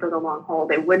was in for the long haul.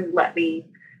 They wouldn't let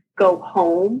me go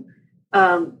home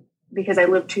because I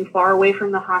lived too far away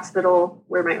from the hospital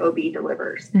where my OB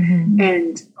delivers.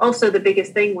 And also the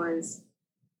biggest thing was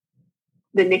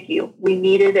the NICU. We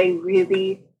needed a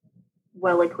really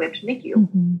well-equipped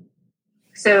NICU.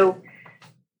 So,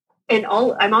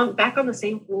 I'm back on the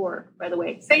same floor, by the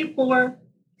way. Same floor,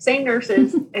 same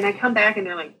nurses. And I come back and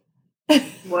they're like,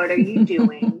 what are you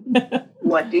doing?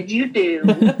 What did you do?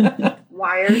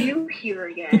 Why are you here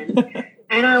again?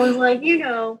 And I was like, me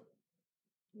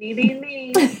being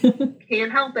me,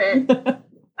 can't help it.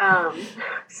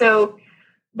 So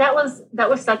that was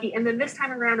sucky. And then this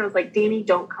time around, I was like, Danny,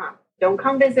 don't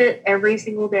come visit every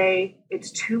single day.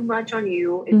 It's too much on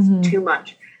you. It's too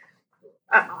much.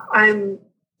 I'm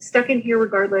stuck in here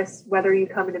regardless whether you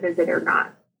come to visit or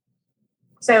not.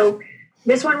 So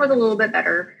this one was a little bit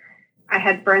better. I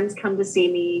had friends come to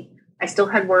see me. I still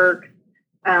had work.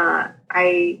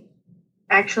 I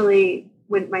actually,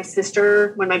 when my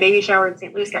baby shower in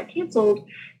St. Louis got canceled,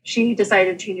 she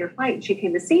decided to change her flight and she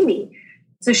came to see me.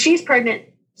 So she's pregnant,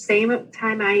 same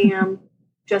time I am,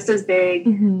 just as big,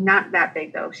 not that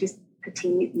big though. She's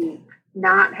petite and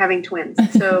not having twins.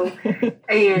 So,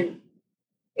 and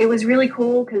it was really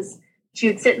cool because she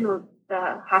would sit in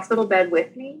the hospital bed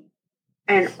with me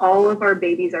and all of our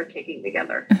babies are kicking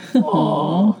together.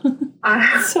 Aww.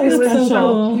 It was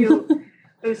so cute.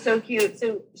 It was so cute.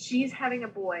 So she's having a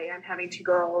boy, I'm having two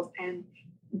girls, and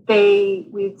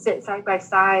we'd sit side by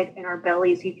side in our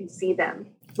bellies. You can see them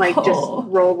just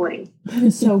rolling. That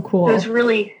is so cool. It was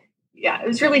really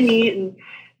neat. And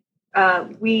I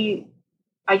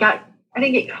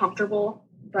didn't get comfortable,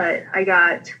 but I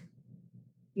got,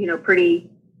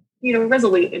 pretty,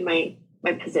 resolute in my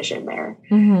position there.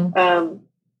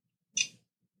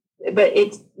 But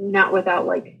it's not without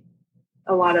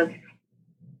a lot of,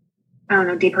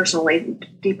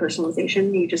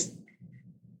 depersonalization. You just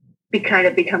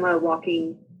become a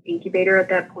walking incubator at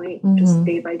that point, just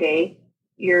day by day.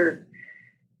 You're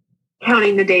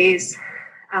counting the days.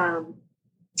 At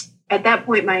that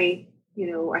point, I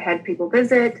had people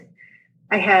visit.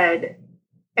 I had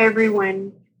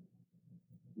everyone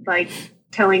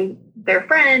telling their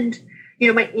friend,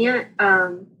 my aunt,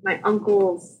 my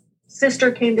uncle's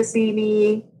sister came to see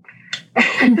me.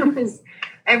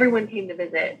 Everyone came to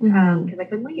visit because I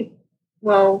couldn't leave.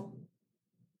 Well,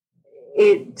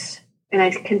 and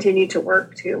I continued to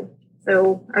work too.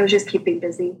 So I was just keeping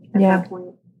busy at that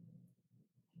point.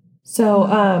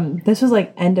 So this was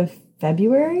end of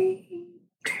February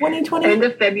 2020? End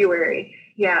of February.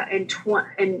 Yeah. And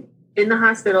in the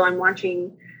hospital, I'm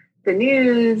watching the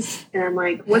news and I'm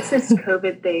like, what's this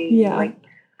COVID thing? Yeah.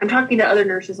 I'm talking to other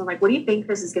nurses. I'm like, what do you think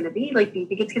this is going to be? Do you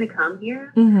think it's going to come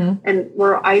here? And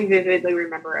I vividly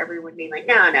remember everyone being like,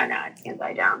 no, it's going to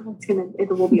die down. It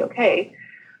will be okay.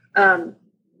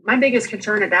 My biggest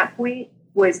concern at that point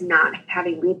was not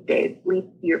having leap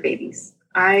year babies.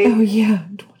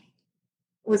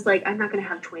 Was like, I'm not going to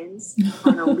have twins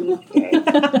on a leap day.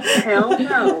 Hell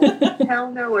no.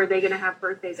 Are they going to have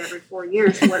birthdays every 4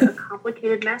 years? What a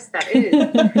complicated mess that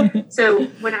is. So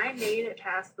when I made it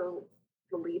past the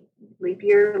leap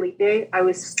day, I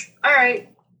was, all right,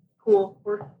 cool.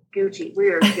 We're Gucci. We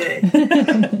are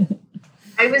good.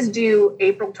 I was due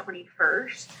April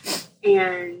 21st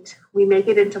and we make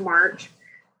it into March.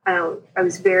 I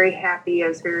was very happy. I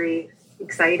was very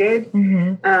excited.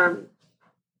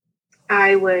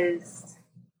 I was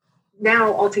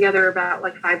now altogether about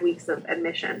like 5 weeks of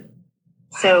admission.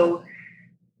 Wow. So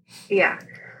yeah,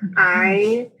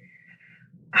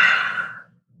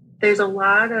 there's a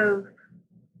lot of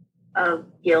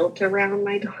guilt around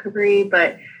my delivery,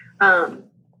 but on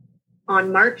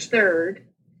March 3rd,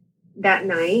 that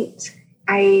night,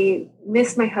 I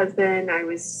missed my husband. I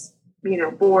was,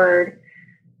 bored.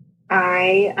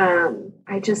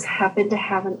 I just happened to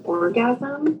have an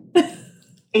orgasm,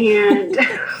 and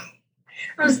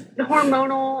I was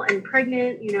hormonal and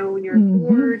pregnant. When you're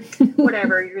bored,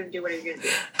 whatever, you're going to do whatever you're going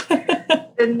to do.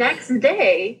 The next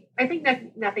day, I think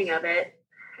nothing of it.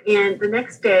 And the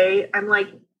next day, I'm like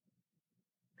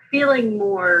feeling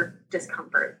more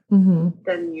discomfort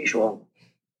than usual.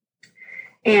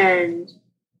 And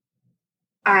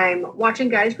I'm watching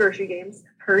guys' grocery games,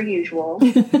 per usual,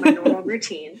 my normal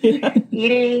routine,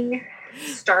 eating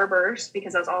Starburst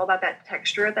because I was all about that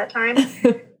texture at that time.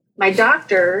 My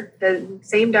doctor, the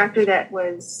same doctor that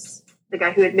was the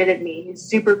guy who admitted me, he's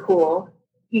super cool.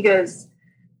 He goes,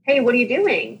 "Hey, what are you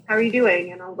doing? How are you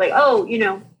doing?" And I was like, "Oh,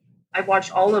 I've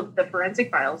watched all of the Forensic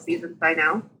Files seasons by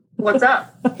now. What's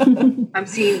up?" I'm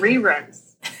seeing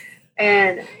reruns.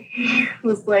 And he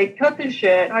was like, "Cut this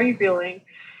shit. How are you feeling?"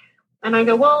 And I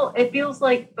go, "Well, it feels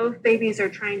like both babies are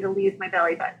trying to leave my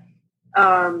belly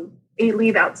button. They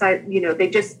leave outside, they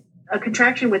just, a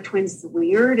contraction with twins is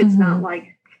weird. It's not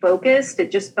like focused.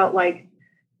 It just felt like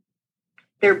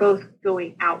they're both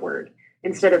going outward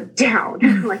instead of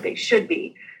down like they should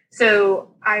be."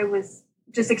 So I was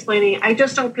just explaining, I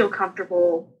just don't feel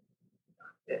comfortable,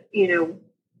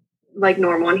 like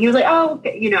normal. And he was like, "Oh,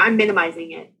 okay." I'm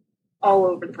minimizing it all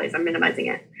over the place. I'm minimizing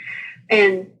it.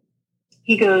 And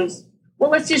he goes, "Well,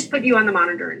 let's just put you on the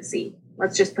monitor and see.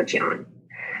 Let's just put you on."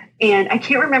 And I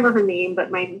can't remember her name,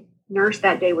 but my nurse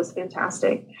that day was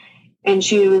fantastic. And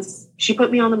she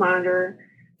put me on the monitor.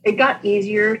 It got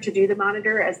easier to do the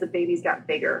monitor as the babies got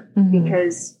bigger,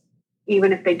 because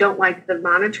even if they don't like the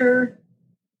monitor,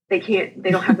 they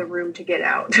don't have the room to get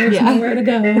out. There's nowhere to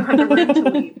go. They don't have the room to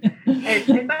leave.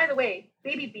 And by the way,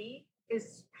 baby B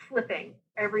is flipping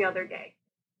every other day.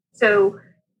 So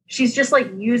she's just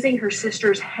like using her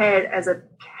sister's head as a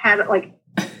cat, like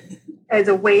as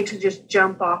a way to just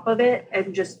jump off of it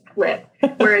and just flip.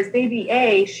 Whereas baby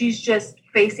A, she's just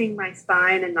facing my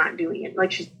spine and not doing it.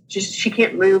 Like she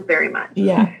can't move very much.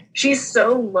 Yeah. She's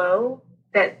so low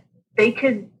that they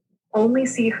could only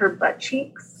see her butt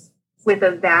cheeks with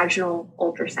a vaginal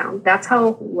ultrasound. That's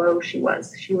how low she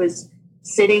was. She was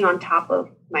sitting on top of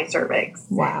my cervix.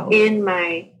 Wow. In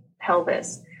my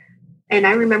pelvis. And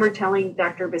I remember telling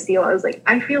Dr. Basile, I was like,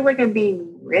 "I feel like I'm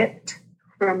being ripped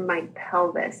from my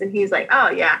pelvis." And he's like, "Oh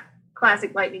yeah,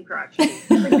 classic lightning crotch." Like,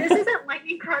 "This isn't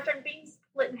lightning crotch. I'm being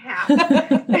split in half."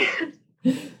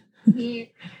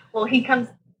 He comes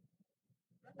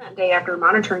that day after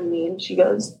monitoring me, and she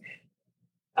goes,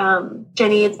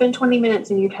 "Jenny, it's been 20 minutes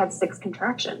and you've had 6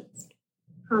 contractions."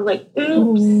 I was like,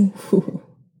 "Oops." Ooh.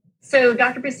 So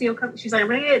Dr. Basile comes. She's like, "I'm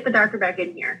going to get the doctor back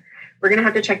in here. We're going to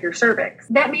have to check your cervix."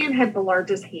 That man had the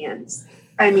largest hands.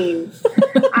 I mean,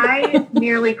 I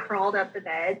nearly crawled up the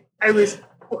bed.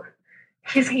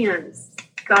 His hands,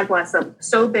 God bless them,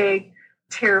 so big,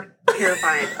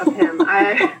 terrified of him.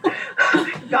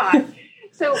 God.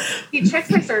 So he checks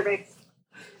my cervix.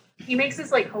 He makes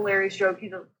this like hilarious joke.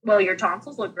 He's like, "Well, your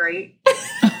tonsils look great."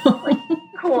 Like,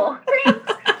 cool.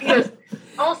 He goes,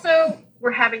 "Also,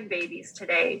 we're having babies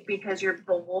today because your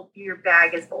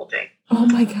bag is bulging." Oh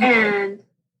my God. And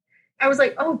I was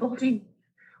like, "Oh, bulging.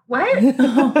 What? What's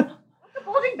a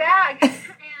bulging bag?"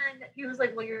 And he was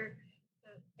like, "Well, your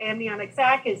amniotic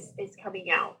sac is coming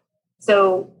out.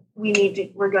 So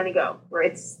we're going to go.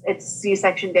 It's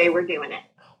C-section day. We're doing it."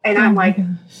 And I'm like,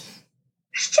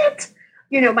 shit.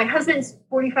 My husband's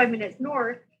 45 minutes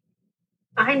north.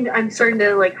 I'm starting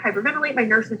to like hyperventilate. My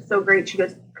nurse is so great. She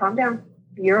goes, "Calm down.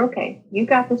 You're okay. You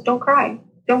got this. Don't cry.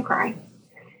 Don't cry."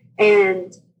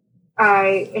 And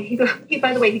he goes,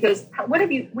 by the way, he goes,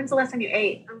 "When's the last time you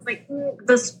ate?" I was like,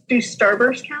 "Does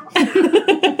Starburst count?"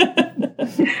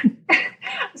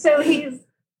 So he's,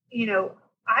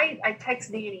 I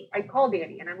text Danny, I call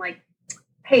Danny and I'm like,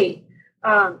 "Hey,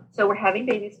 so we're having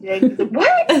babies today." He's like,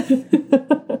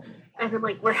 "What?" And I'm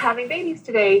like, "We're having babies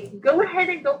today. Go ahead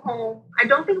and go home. I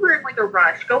don't think we're in like a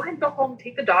rush. Go ahead and go home,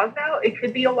 take the dogs out. It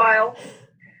could be a while.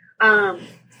 And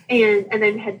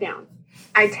then head down."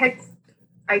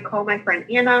 I call my friend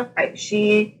Anna.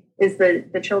 She is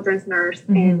the children's nurse,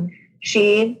 and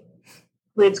she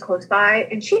lives close by.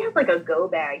 And she had like a go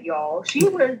bag, y'all. She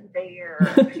was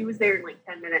there. She was there in like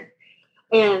 10 minutes.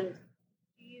 And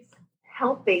she's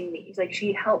helping me. Like,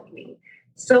 she helped me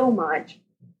so much.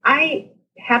 I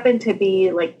happened to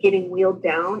be like getting wheeled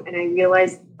down, and I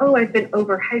realized, oh, I've been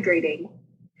overhydrating,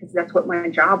 because that's what my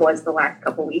job was the last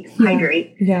couple weeks,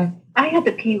 hydrate. Yeah. I had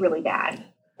to pee really bad.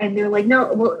 And they're like,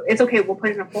 no, well, it's okay. We'll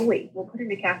put in a Foley. We'll put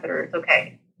in a catheter. It's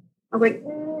okay. I was like,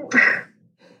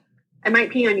 I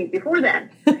might pee on you before then.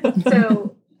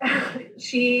 So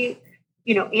she,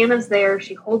 Anna's there.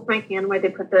 She holds my hand while they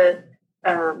put the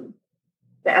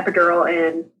epidural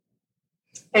in.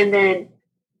 And then,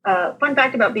 fun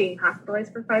fact about being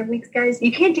hospitalized for 5 weeks, guys,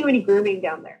 you can't do any grooming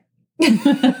down there.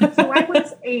 So I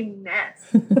was a mess.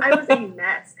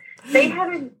 They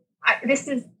had this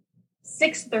is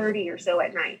 6:30 or so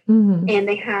at night, and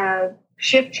they have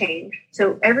shift change.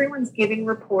 So everyone's giving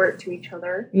report to each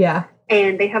other. Yeah.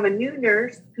 And they have a new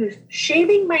nurse who's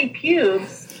shaving my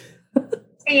pubes.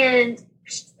 and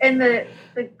the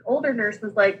older nurse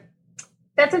was like,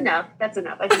 that's enough. I think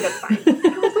that's fine.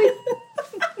 I was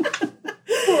like,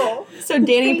 cool. So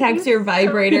Danny packs your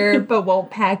vibrator, but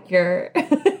won't pack your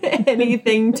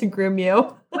anything to groom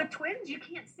you. With twins, you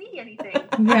can't see anything.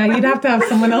 Yeah, you'd have to have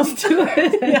someone else do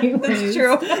it. Yeah, that's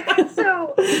true.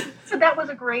 So that was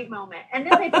a great moment. And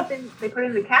then they put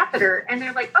in the catheter, and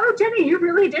they're like, "Oh, Jenny, you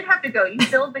really did have to go. You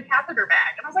filled the catheter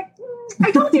bag." And I was like,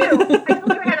 "I told you.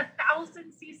 I had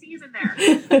 1,000 cc's in there."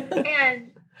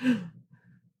 And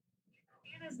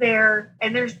Anna's there,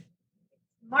 and there's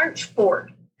March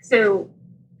 4th, so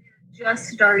just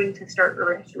starting to start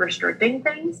restricting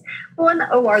things. Well, in the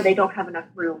OR, they don't have enough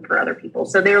room for other people,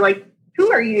 so they're like,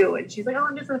 "Who are you?" And she's like, "Oh,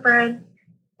 I'm just a friend."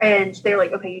 And they're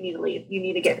like, "Okay, you need to leave. You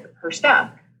need to get her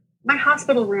stuff." My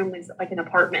hospital room is like an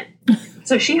apartment.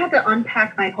 So she had to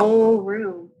unpack my whole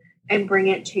room and bring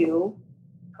it to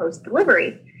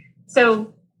post-delivery.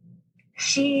 So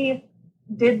she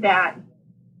did that.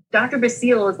 Dr.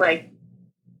 Basile is like,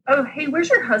 "Oh, hey, where's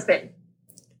your husband?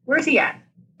 Where's he at?"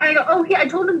 I go, "Oh, I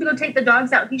told him to go take the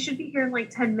dogs out. He should be here in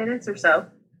like 10 minutes or so."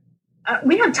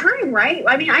 We have time, right?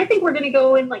 I mean, I think we're going to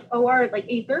go in like OR at like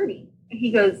 8:30. And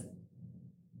he goes,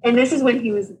 and this is when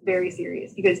he was very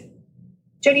serious. He goes,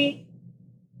 "Jenny,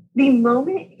 the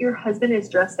moment your husband is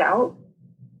dressed out,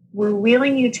 we're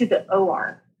wheeling you to the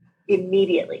OR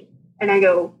immediately." And I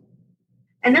go,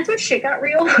 and that's when shit got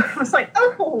real. I was like,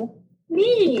 "Oh,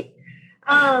 neat."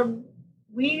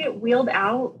 We wheeled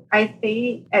out, I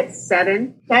think, at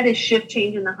 7. That is shift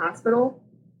change in the hospital.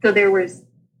 So there was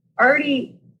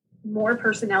already more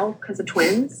personnel because of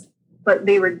twins, but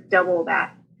they were double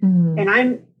that. Mm-hmm. And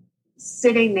I'm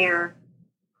sitting there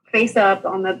face up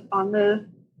on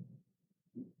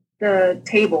the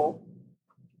table,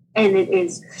 and it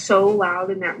is so loud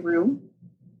in that room.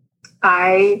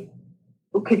 I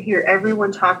could hear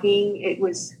everyone talking. It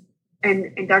was,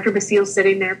 and Dr. Basile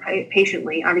sitting there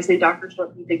patiently. Obviously, doctors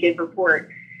don't need to give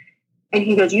report. And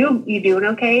he goes, you doing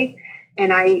okay?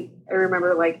 And I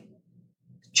remember like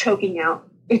choking out,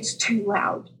 "It's too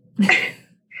loud." And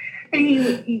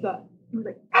he was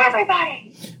like,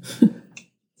 "Everybody,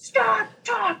 stop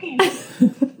talking. Get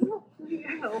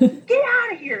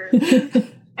out of here."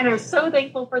 And I was so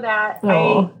thankful for that.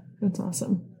 Oh, that's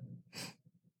awesome.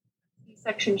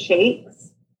 C-section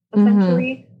shakes,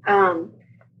 essentially. Mm-hmm.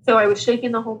 So I was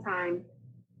shaking the whole time.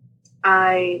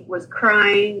 I was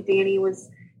crying. Danny was,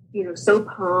 so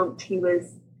pumped. He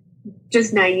was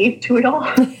just naive to it all.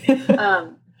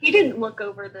 He didn't look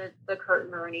over the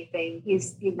curtain or anything.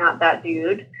 He's not that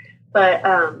dude. But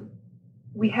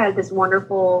we had this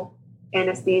wonderful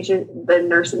anesthesia, the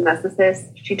nurse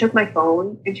anesthetist. She took my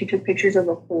phone and she took pictures of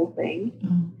the whole thing.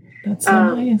 Oh, that's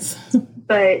so nice.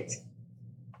 But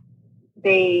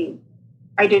I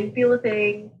didn't feel a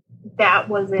thing. That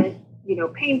wasn't,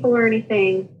 painful or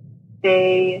anything.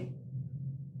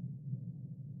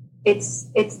 It's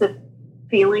the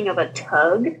feeling of a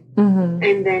tug, mm-hmm.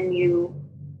 and then you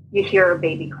hear a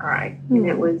baby cry, mm-hmm. and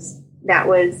that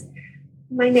was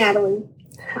my Natalie.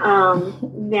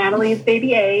 Natalie's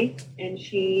baby A, and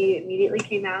she immediately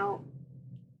came out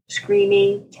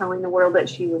screaming, telling the world that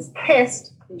she was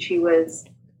pissed and she was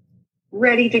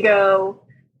ready to go.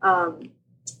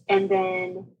 And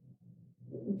then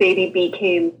baby B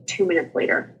came 2 minutes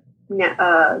later.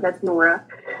 That's Nora.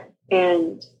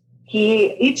 And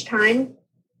each time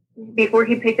before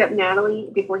he took out Natalie,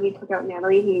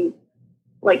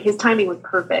 his timing was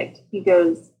perfect. He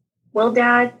goes, "Well,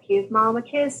 Dad, give Mom a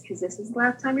kiss because this is the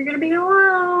last time you're going to be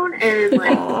alone." And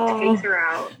takes her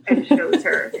out and shows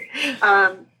her.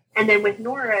 And then with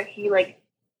Nora, he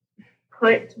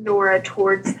put Nora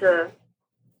towards the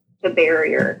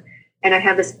barrier. And I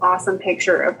have this awesome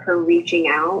picture of her reaching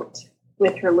out,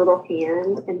 with her little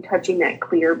hand and touching that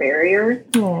clear barrier.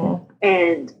 Aww.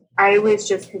 And I was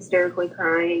just hysterically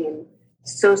crying and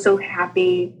so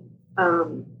happy.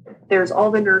 There's all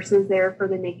the nurses there for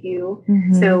the NICU.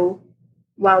 Mm-hmm. So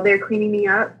while they're cleaning me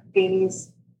up,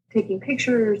 Danny's taking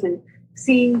pictures and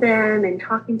seeing them and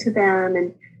talking to them.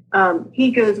 And he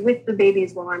goes with the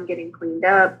babies while I'm getting cleaned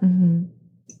up.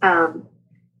 Mm-hmm.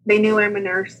 They knew I'm a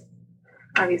nurse.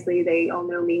 Obviously, they all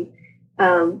know me.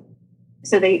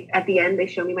 So they, at the end, they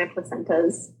show me my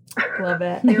placentas. Love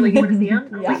it. They're like, you want to see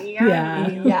them?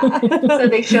 Yeah. So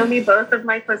they show me both of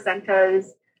my placentas.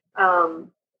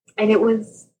 And it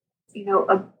was,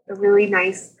 a really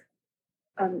nice,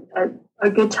 a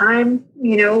good time,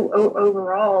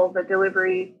 overall. The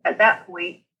delivery at that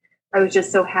point, I was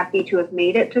just so happy to have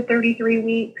made it to 33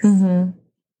 weeks. Mm-hmm.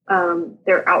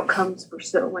 Their outcomes were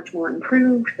so much more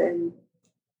improved than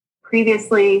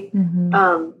previously.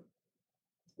 Mm-hmm.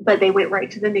 But they went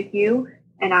right to the NICU,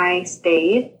 and I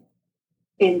stayed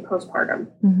in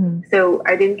postpartum. Mm-hmm. So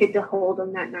I didn't get to hold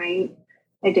them that night.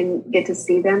 I didn't get to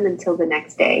see them until the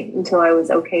next day, until I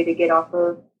was okay to get off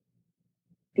of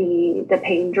the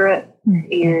pain drip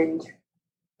and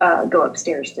go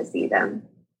upstairs to see them.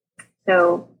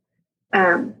 So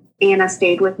Anna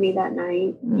stayed with me that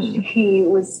night. He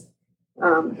was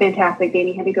fantastic.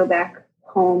 Danny had to go back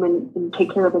home and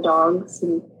take care of the dogs.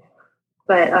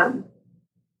 But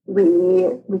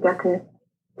we got to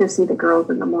see the girls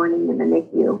in the morning in the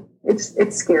NICU.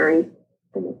 It's scary,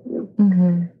 the NICU.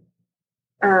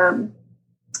 Mm-hmm.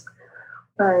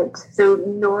 But so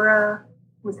Nora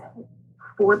was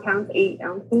 4 pounds 8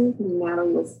 ounces, and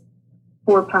Natalie was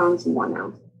 4 pounds 1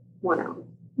 ounce. 1 ounce.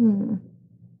 Mm.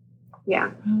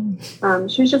 Yeah.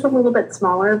 She was just a little bit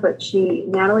smaller, but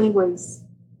Natalie was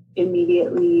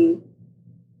immediately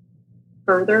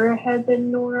further ahead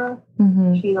than Nora.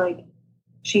 Mm-hmm.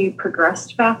 She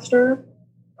progressed faster.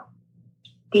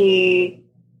 The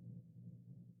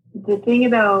thing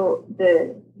about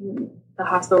the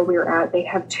hospital we were at, they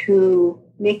have 2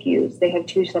 NICUs. They have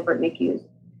 2 separate NICUs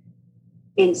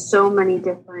in so many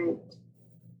different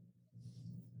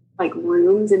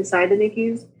rooms inside the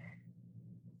NICUs.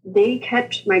 They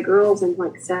kept my girls in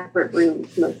separate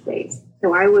rooms most days.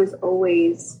 So I was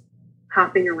always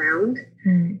hopping around.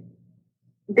 Mm.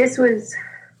 This was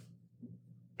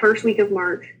first week of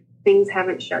March. Things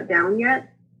haven't shut down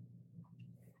yet.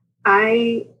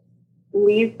 I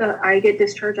get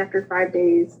discharged after 5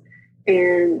 days,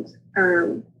 and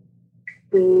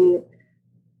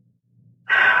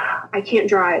I can't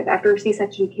drive. After a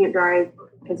C-section, you can't drive,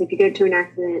 because if you get into an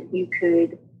accident, you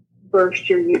could burst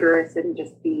your uterus and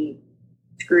just be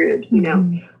screwed,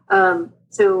 Mm-hmm.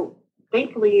 So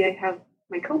thankfully, I have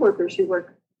my coworkers who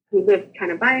live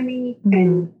kind of by me, Mm-hmm.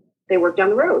 and they work down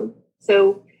the road.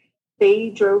 So they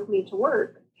drove me to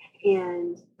work,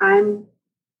 and I'm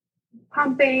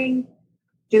pumping,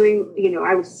 doing,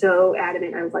 I was so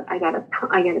adamant. I was like, I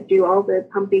gotta do all the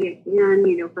pumping I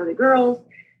can, for the girls.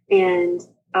 And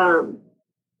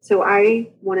so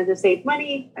I wanted to save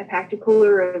money. I packed a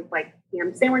cooler of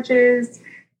ham sandwiches,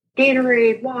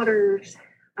 Gatorade, waters,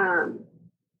 and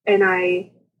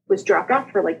I was dropped off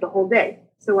for the whole day.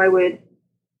 So I would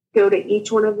go to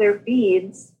each one of their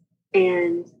feeds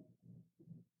and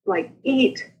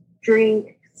eat,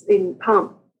 drink, and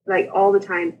pump all the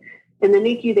time. In the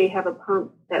NICU, they have a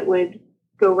pump that would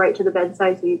go right to the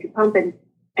bedside, so you could pump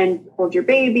and hold your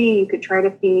baby. You could try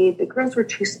to feed. The girls were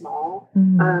too small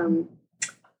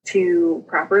to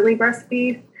properly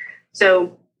breastfeed.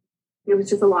 So it was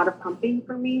just a lot of pumping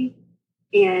for me.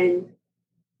 And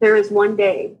there was one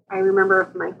day, I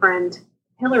remember my friend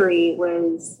Hillary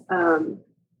was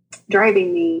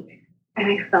driving me,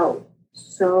 and I felt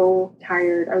so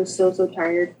tired. I was so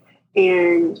tired.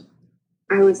 And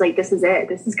I was like, this is it.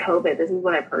 This is COVID. This is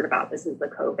what I've heard about. This is the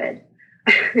COVID.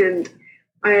 And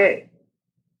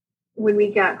when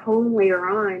we got home later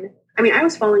on, I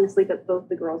was falling asleep at both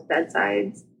the girls'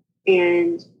 bedsides,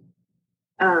 and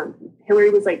Hillary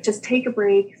was like, just take a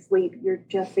break, sleep. You're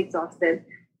just exhausted.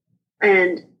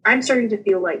 And I'm starting to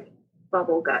feel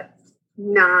bubble guts,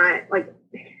 not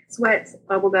sweats,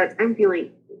 bubble guts. I'm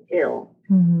feeling ill.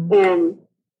 Mm-hmm. And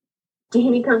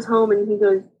Danny comes home and he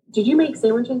goes, did you make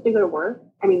sandwiches to go to work?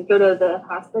 Go to the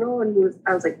hospital? And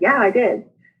I was like, yeah, I did.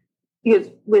 He goes,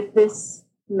 with this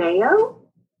mayo?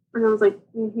 And I was like,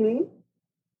 mm-hmm.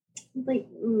 He's like,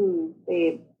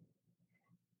 babe,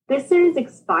 this is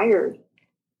expired.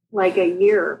 A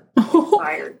year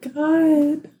expired.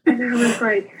 Oh, God. And I was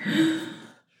like,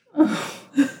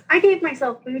 I gave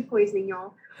myself food poisoning,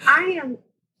 y'all. I am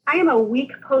I am a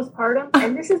week postpartum,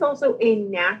 and this is also a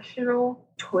national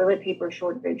toilet paper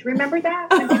shortage. Remember that?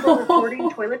 When people were hoarding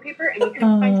toilet paper and you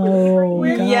couldn't find toilet paper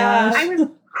anywhere? Yeah. I was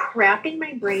crapping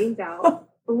my brains out,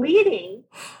 bleeding,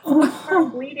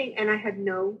 and I had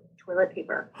no toilet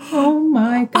paper. Oh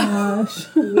my gosh.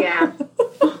 Yeah.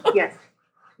 Yes.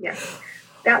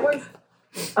 That was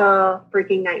a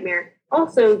freaking nightmare.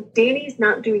 Also, Danny's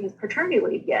not doing his paternity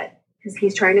leave yet because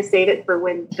he's trying to save it for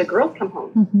when the girls come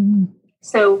home. Mm-hmm.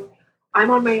 So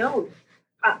I'm on my own.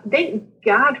 Thank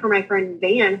God for my friend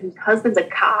Van, whose husband's a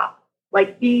cop.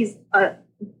 Like, he's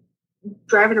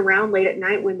driving around late at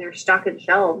night when they're stocking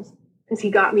shelves because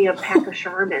he got me a pack of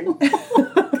Charmin.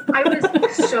 I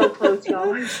was so close,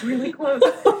 y'all. I was really close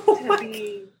to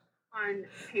being on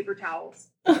paper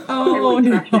towels and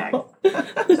trash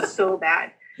bags. So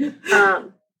bad.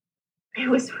 It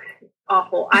was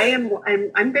awful.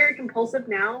 I'm very compulsive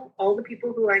now. All the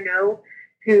people who I know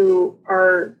who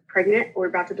are pregnant or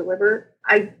about to deliver,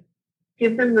 I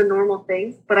give them the normal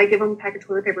things, but I give them a pack of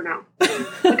toilet paper now.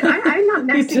 Like, I'm not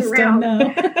messing around.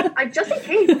 Just in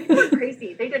case. People are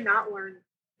crazy. They did not learn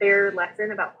their lesson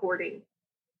about hoarding.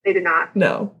 They did not.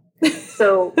 No.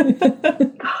 So,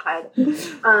 God.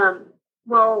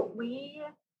 Well, we,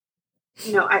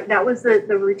 that was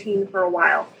the routine for a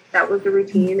while. That was the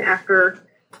routine. After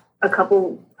a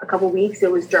couple weeks,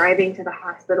 it was driving to the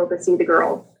hospital to see the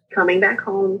girls. Coming back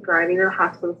home, driving to the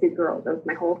hospital to see the girls. That was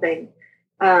my whole thing.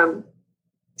 And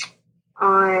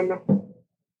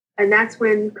that's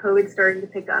when COVID started to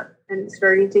pick up and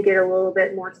starting to get a little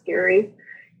bit more scary.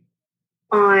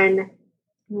 On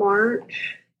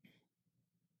March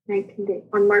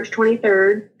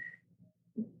 23rd,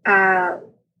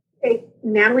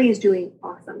 Natalie is doing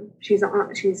awesome. She's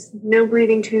no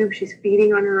breathing tube. She's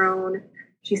feeding on her own.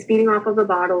 She's feeding off of a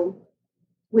bottle.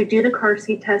 We do the car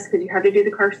seat test because you have to do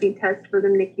the car seat test for the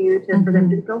NICU for them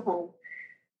to go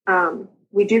home.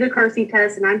 We do the car seat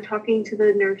test, and I'm talking to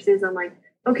the nurses. I'm like,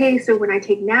 okay, so when I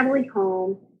take Natalie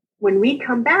home, when we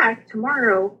come back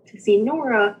tomorrow to see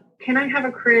Nora, can I have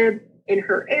a crib in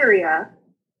her area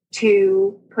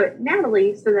to put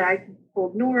Natalie so that I can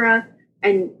hold Nora?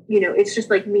 And, it's just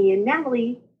like me and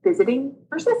Natalie visiting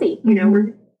for Sissy.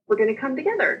 We're going to come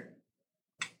together.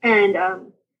 And,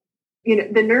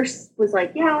 the nurse was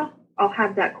like, yeah, I'll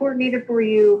have that coordinated for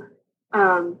you.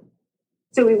 So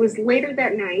it was later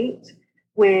that night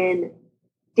when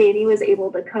Danny was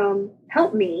able to come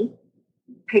help me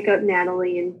pick up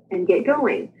Natalie and get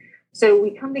going. So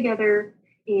we come together,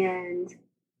 and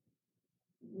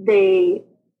the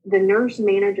nurse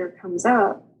manager comes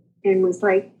up and was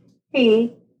like,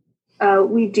 hey,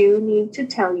 we do need to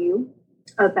tell you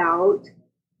about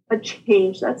a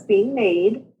change that's being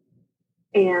made.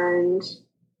 And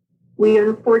we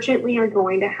unfortunately are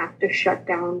going to have to shut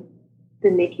down the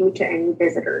NICU to any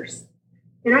visitors.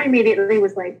 And I immediately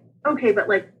was like, okay, but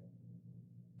like,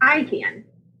 I can,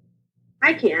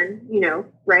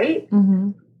 right?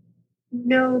 Mm-hmm.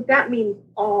 No, that means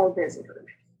all visitors.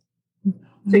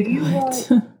 So you won't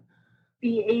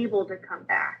be able to come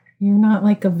back. You're not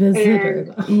like a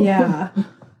visitor. Yeah.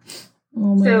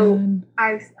 Oh man.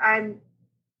 So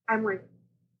I'm like,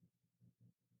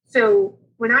 so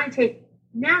when I take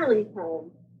Natalie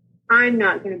home, I'm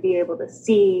not going to be able to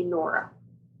see Nora.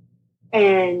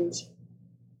 And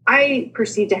I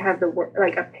proceed to have a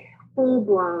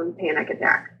full-blown panic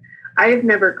attack. I have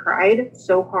never cried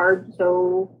so hard,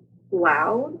 so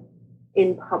loud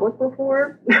in public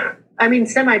before. I mean,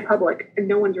 semi-public, and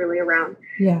no one's really around.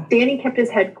 Yeah. Danny kept his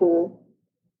head cool.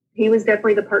 He was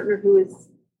definitely the partner who was,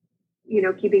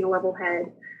 keeping a level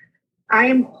head. I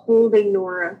am holding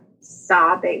Nora,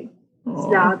 sobbing,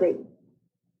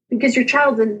 because your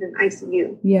child's in an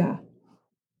ICU. Yeah.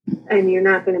 And you're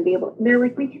not going to be able. They're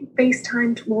like, we can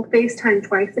FaceTime. We'll FaceTime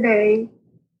twice a day.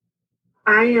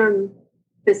 I am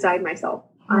beside myself.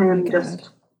 I am just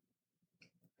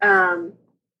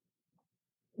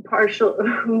partial.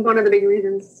 One of the big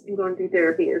reasons I'm going through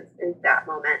therapy is that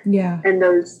moment. Yeah. And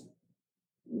those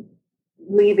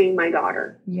leaving my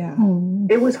daughter. Yeah.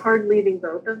 It was hard leaving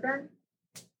both of them,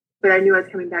 but I knew I was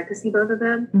coming back to see both of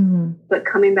them. Mm-hmm. But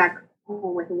coming back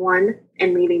home with one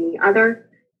and leaving the other,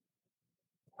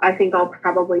 I think I'll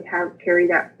probably carry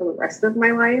that for the rest of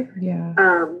my life.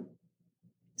 Yeah.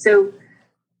 So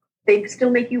they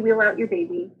still make you wheel out your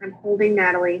baby. I'm holding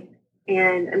Natalie,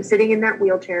 and I'm sitting in that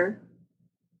wheelchair,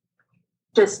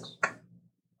 just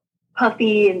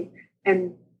puffy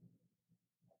and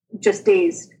just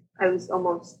dazed. I was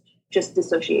almost just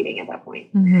dissociating at that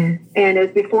point. Mm-hmm. And it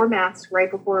was before masks, right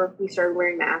before we started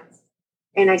wearing masks.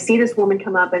 And I see this woman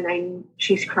come up and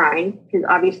she's crying because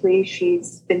obviously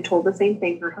she's been told the same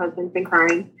thing. Her husband's been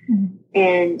crying. Mm-hmm.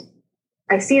 And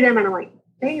I see them and I'm like,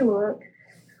 they look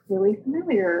really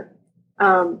familiar.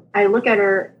 I look at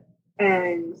her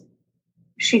and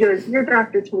she goes, you're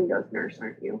Dr. Toledo's nurse,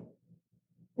 aren't you?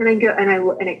 And I go,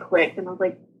 and it clicked and I was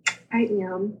like, I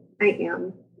am.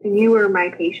 And you were my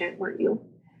patient, weren't you?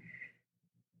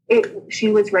 She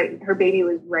was right. Her baby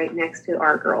was right next to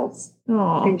our girls.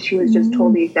 Aww. And she was just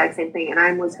told the exact same thing. And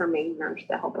I was her main nurse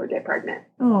to help her get pregnant.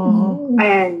 Aww.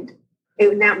 And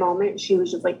in that moment, she was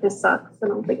just like, this sucks.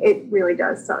 And I was like, it really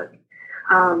does suck.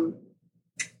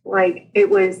 Like it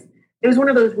was one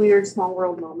of those weird small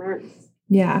world moments.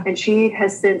 Yeah. And she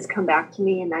has since come back to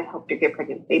me and I helped her get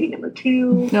pregnant baby number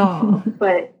 2. Aww.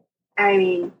 But I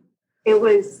mean, it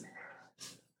was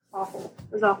awful.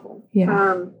 It was awful.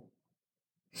 Yeah.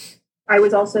 I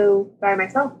was also by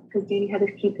myself because Danny had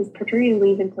to keep his paternity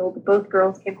leave until both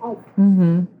girls came home.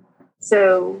 Mm-hmm.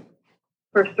 So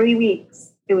for 3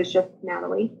 weeks, it was just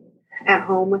Natalie at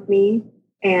home with me,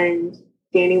 and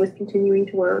Danny was continuing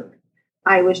to work.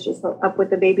 I was just up with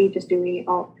the baby, just doing it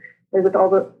all. With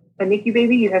a NICU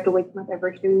baby, you have to wake them up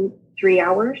every 3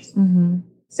 hours. Mm-hmm.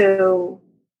 So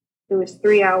it was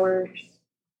 3 hours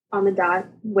on the dot,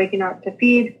 waking up to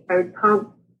feed. I would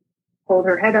pump, hold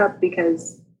her head up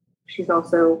because she's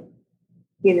also,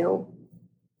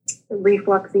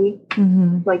 refluxy,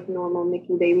 like normal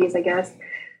NICU babies, I guess.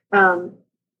 And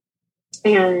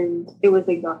it was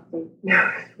exhausting,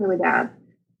 really bad.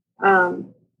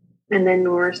 And then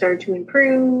Nora started to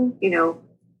improve,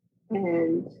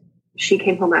 and she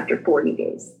came home after 40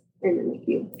 days in the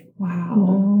NICU.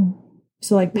 Wow.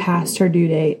 So like past her due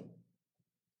date.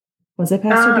 Was it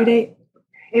past her due date?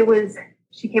 It was.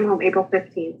 She came home April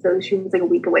 15th, so she was like a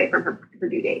week away from her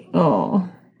due date. Oh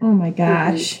my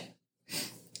gosh. Mm-hmm.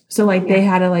 So like they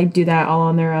had to like do that all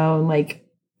on their own. Like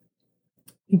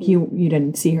you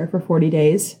didn't see her for 40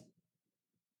 days?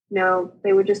 No,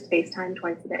 they would just FaceTime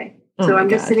twice a day. So I'm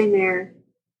just sitting there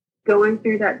going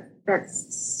through that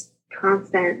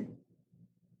constant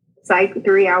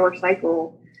 3-hour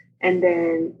cycle and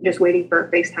then just waiting for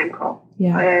a FaceTime call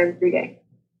every day.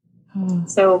 Oh.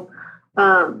 So,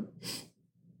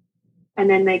 and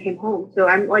then they came home. So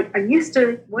I'm used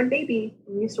to one baby.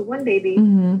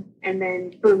 Mm-hmm. And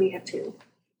then boom, you have 2.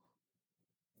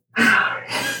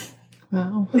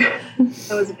 Wow. That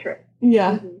was a trip.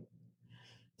 Yeah. Mm-hmm.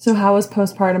 So how was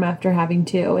postpartum after having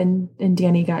 2 and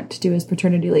Danny got to do his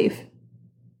paternity leave?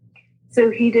 So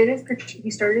he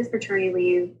started his paternity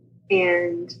leave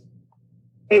and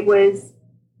it was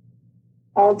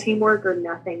all teamwork or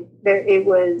nothing.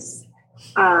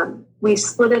 We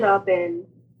split it up in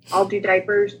I'll do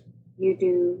diapers, you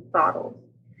do bottles.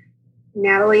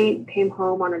 Natalie came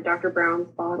home on a Dr. Brown's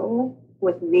bottle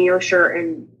with NeoSure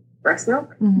and breast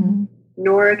milk. Mm-hmm.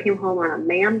 Nora came home on a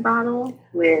MAM bottle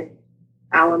with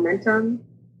Alimentum.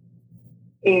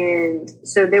 And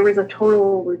so there was a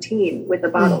total routine with the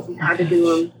bottles. We had to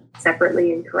do them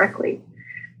separately and correctly.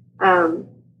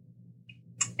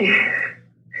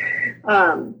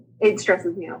 It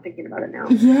stresses me out thinking about it now.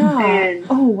 Yeah. And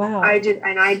wow. I did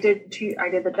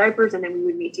the diapers and then we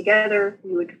would meet together.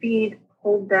 We would feed,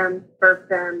 hold them, burp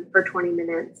them for 20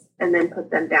 minutes, and then put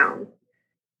them down.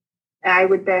 I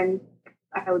would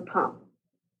pump.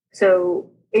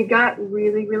 So it got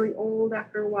really, really old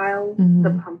after a while,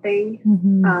 the pumping.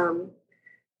 Mm-hmm.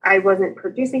 I wasn't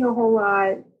producing a whole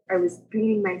lot. I was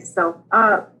beating myself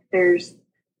up. There's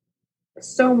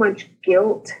so much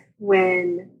guilt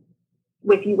when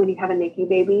you have a NICU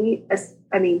baby.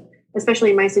 I mean, especially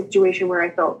in my situation where I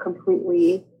felt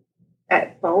completely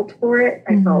at fault for it.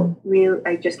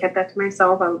 I just kept that to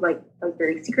myself. I was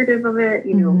very secretive of it.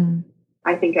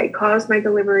 I think I caused my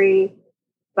delivery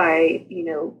by,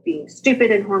 being stupid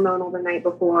and hormonal the night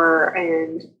before.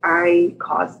 And I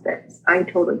caused this. I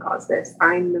totally caused this.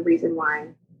 I'm the reason why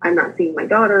I'm not seeing my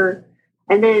daughter.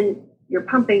 And then you're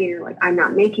pumping and you're like, I'm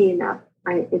not making enough.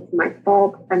 It's my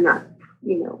fault. I'm not,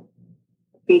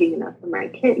 feeding enough for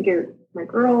my my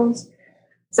girls.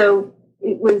 So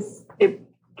it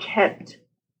kept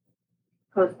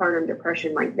postpartum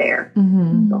depression there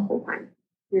the whole time.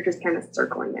 You're just kind of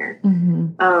circling there.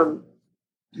 Mm-hmm.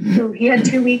 So he had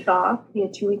 2 weeks off. He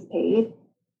had 2 weeks paid,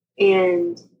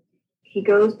 and he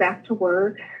goes back to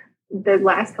work. The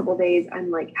last couple of days, I'm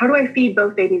like, how do I feed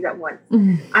both babies at once?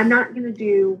 Mm-hmm. I'm not going to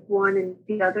do one and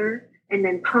the other and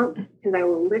then pump because I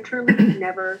will literally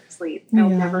never sleep. I'll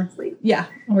never sleep. Yeah.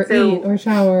 Or eat or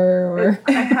shower or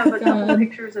I have a couple of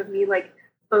pictures of me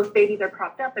both babies are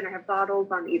propped up and I have bottles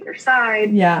on either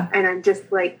side. Yeah. And I'm just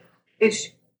it's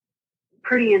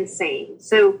pretty insane.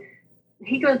 So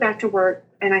he goes back to work,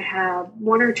 and I have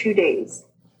 1 or 2 days.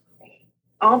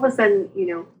 All of a sudden,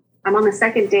 I'm on the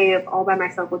second day of all by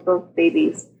myself with both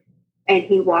babies, and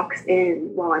he walks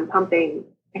in while I'm pumping,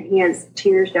 and he has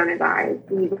tears down his eyes,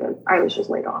 and he goes, "I was just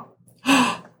laid off."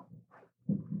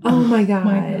 Oh my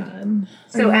God.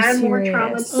 So add more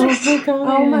trauma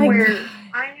to where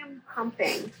I am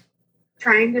pumping,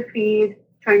 trying to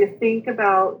think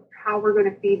about how we're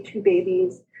going to feed 2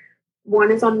 babies.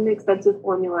 One is on an expensive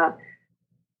formula,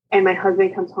 and my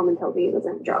husband comes home and tells me he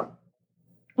doesn't have a job.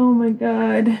 Oh my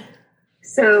God.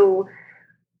 So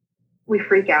we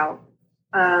freak out.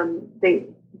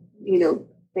 Thank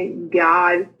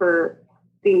God for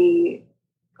the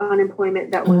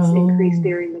unemployment that was increased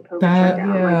during the COVID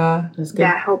shutdown. Yeah,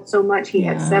 that helped so much. He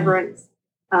had severance.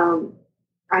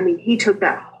 He took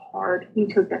that hard. He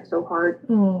took that so hard.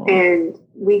 And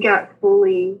we got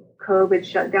fully COVID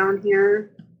shut down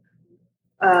here.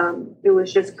 It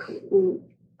was just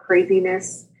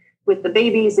craziness with the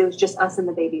babies. It was just us and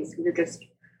the babies. We were just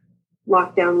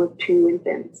locked down with 2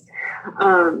 infants.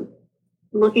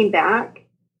 Looking back,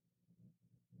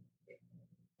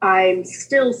 I'm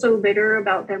still so bitter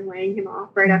about them laying him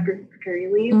off right after his paternity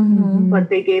leave, but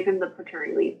they gave him the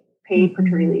paternity leave, paid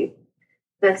paternity leave.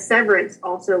 The severance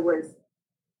also was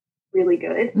really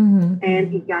good,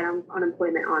 and he got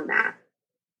unemployment on that.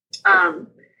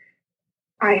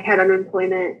 I had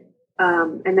unemployment,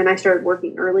 and then I started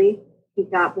working early. He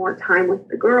got more time with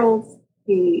the girls.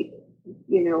 He,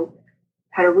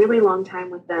 had a really long time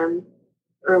with them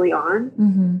early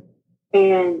on,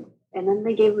 and then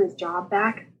they gave him his job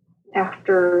back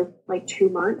after like 2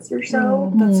 months or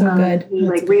so. That's so good. He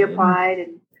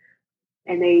reapplied,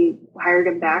 and they hired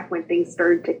him back when things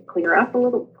started to clear up,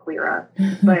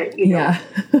 but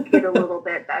get a little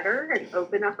bit better and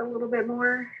open up a little bit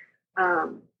more.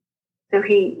 So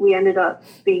we ended up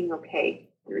being okay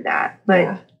through that,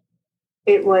 but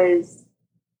it was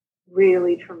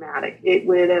really traumatic. It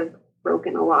would have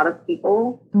broken a lot of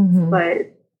people,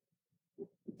 but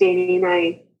Danny and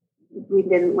I, we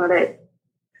didn't let it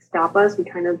stop us. We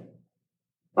kind of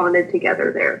bonded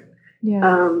together there.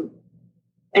 And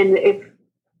if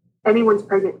anyone's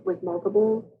pregnant with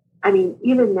multiple,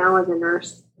 even now as a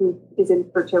nurse who is in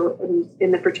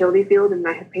the fertility field, and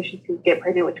I have patients who get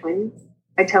pregnant with twins,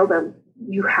 I tell them,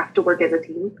 you have to work as a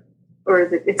team, or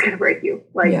it's going to break you.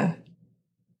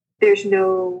 There's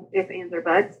no ifs, ands, or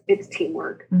buts. It's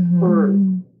teamwork, or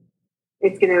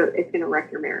it's gonna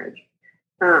wreck your marriage.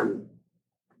 And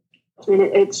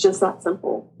it's just that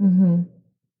simple.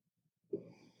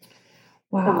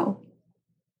 Wow.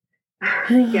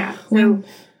 Yeah. So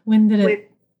when did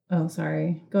it? Oh,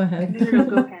 sorry. Go ahead. No,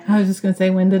 go ahead. I was just gonna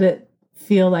say, when did it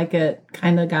feel like it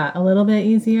kind of got a little bit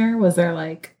easier? Was there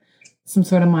like some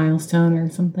sort of milestone or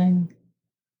something?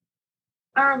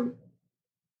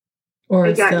 Or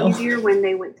it got easier when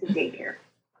they went to daycare.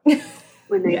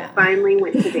 When they finally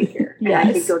went to daycare and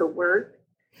I could go to work.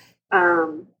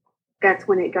 That's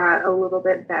when it got a little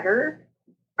bit better.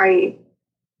 I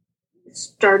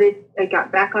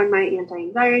got back on my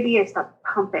anti-anxiety. I stopped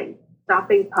pumping.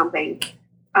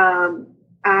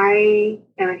 I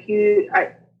am a huge,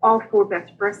 all for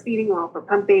breastfeeding, all for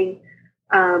pumping.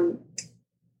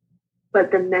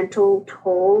 But the mental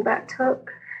toll that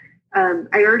took, I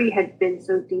already had been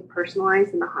so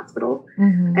depersonalized in the hospital,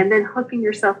 and then hooking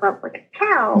yourself up like a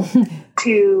cow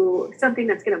to something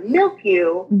that's going to milk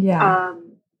you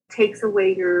takes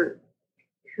away who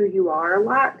you are a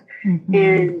lot.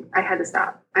 And I had to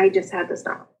stop. I just had to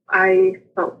stop. I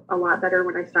felt a lot better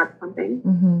when I stopped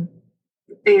pumping.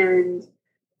 And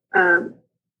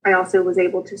I also was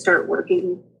able to start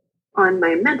working on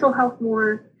my mental health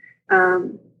more.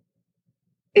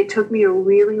 It took me a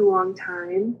really long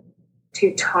time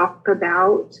to talk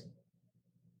about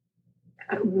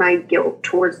my guilt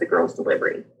towards the girl's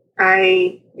delivery.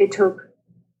 It took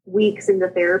weeks into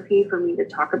therapy for me to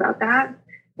talk about that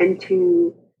and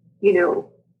to,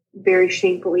 very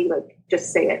shamefully,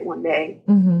 just say it one day.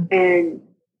 And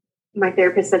my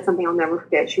therapist said something I'll never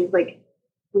forget. She was like,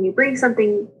 when you bring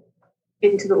something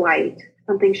into the light,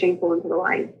 something shameful into the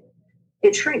light,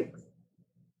 it shrinks.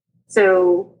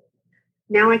 So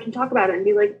now I can talk about it and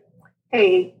be like,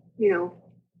 hey, we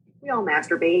all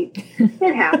masturbate.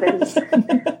 It happens.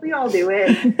 We all do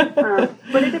it.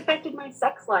 But it affected my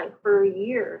sex life for a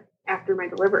year after my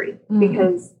delivery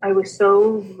because I was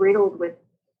so riddled with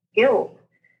guilt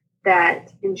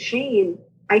and shame,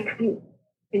 I couldn't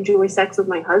enjoy sex with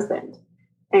my husband.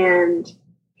 And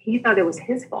he thought it was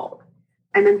his fault.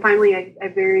 And then finally, I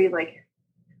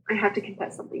have to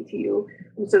confess something to you.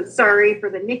 I'm so sorry for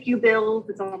the NICU bills.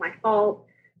 It's all my fault.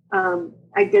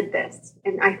 I did this.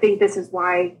 And I think this is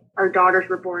why our daughters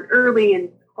were born early and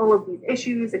all of these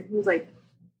issues. And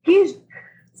he's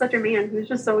such a man who's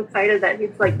just so excited that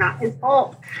it's like not his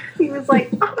fault. He was like,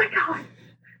 oh my God,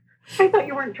 I thought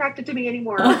you weren't attracted to me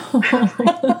anymore.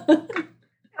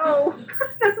 Oh,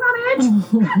 that's not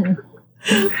it.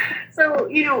 So,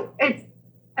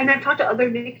 and I've talked to other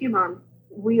NICU moms.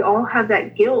 We all have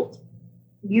that guilt.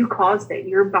 You caused it.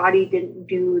 Your body didn't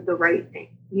do the right thing.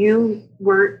 You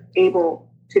weren't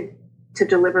able to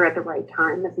deliver at the right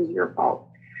time. This is your fault.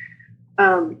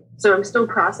 So I'm still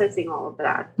processing all of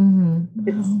that.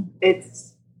 Mm-hmm.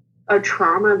 It's a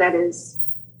trauma that is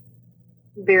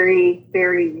very,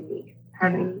 very unique,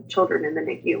 having children in the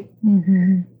NICU.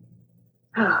 Mm-hmm.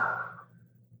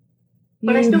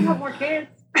 But I still want more kids.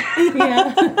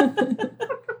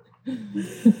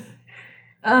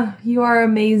 You are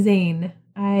amazing.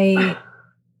 That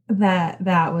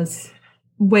was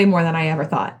way more than I ever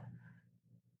thought.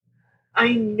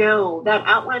 I know. That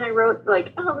outline I wrote,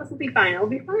 like, oh, this will be fine. It'll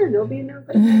be fun. It'll be no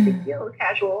big deal.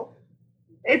 Casual.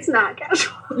 It's not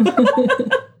casual.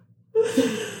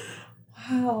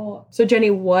 Wow. So,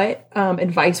 Jenny, what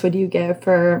advice would you give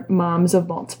for moms of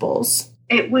multiples?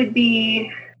 It would be,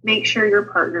 make sure your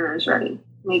partner is ready.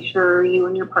 Make sure you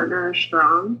and your partner are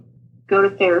strong. Go to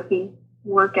therapy.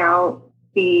 Work out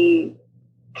the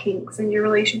kinks in your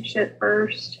relationship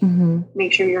first. Mm-hmm.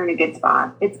 Make sure you're in a good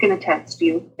spot. It's going to test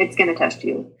you.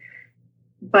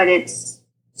 But it's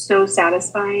so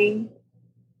satisfying.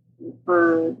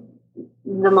 For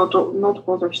the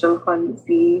multiples are so fun to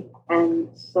see and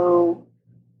so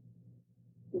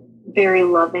very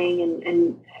loving,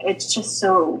 and it's just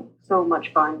so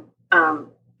much fun.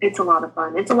 It's a lot of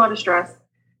fun. It's a lot of stress,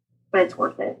 but it's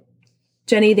worth it.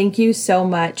 Jenny, thank you so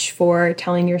much for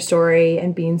telling your story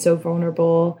and being so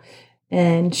vulnerable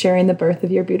and sharing the birth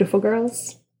of your beautiful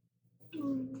girls.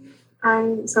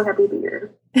 I'm so happy to be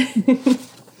here.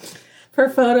 For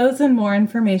photos and more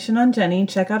information on Jenny,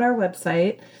 check out our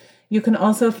website. You can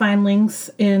also find links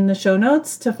in the show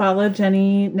notes to follow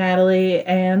Jenny, Natalie,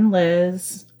 and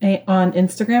Liz on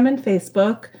Instagram and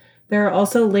Facebook. There are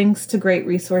also links to great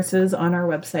resources on our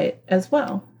website as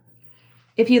well.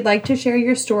 If you'd like to share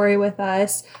your story with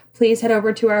us, please head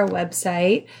over to our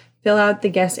website, fill out the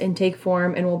guest intake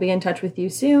form, and we'll be in touch with you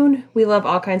soon. We love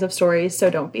all kinds of stories, so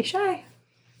don't be shy.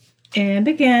 And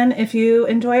again, if you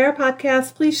enjoy our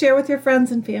podcast, please share with your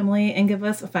friends and family and give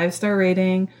us a 5-star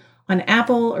rating on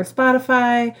Apple or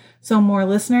Spotify so more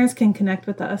listeners can connect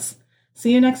with us.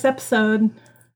 See you next episode.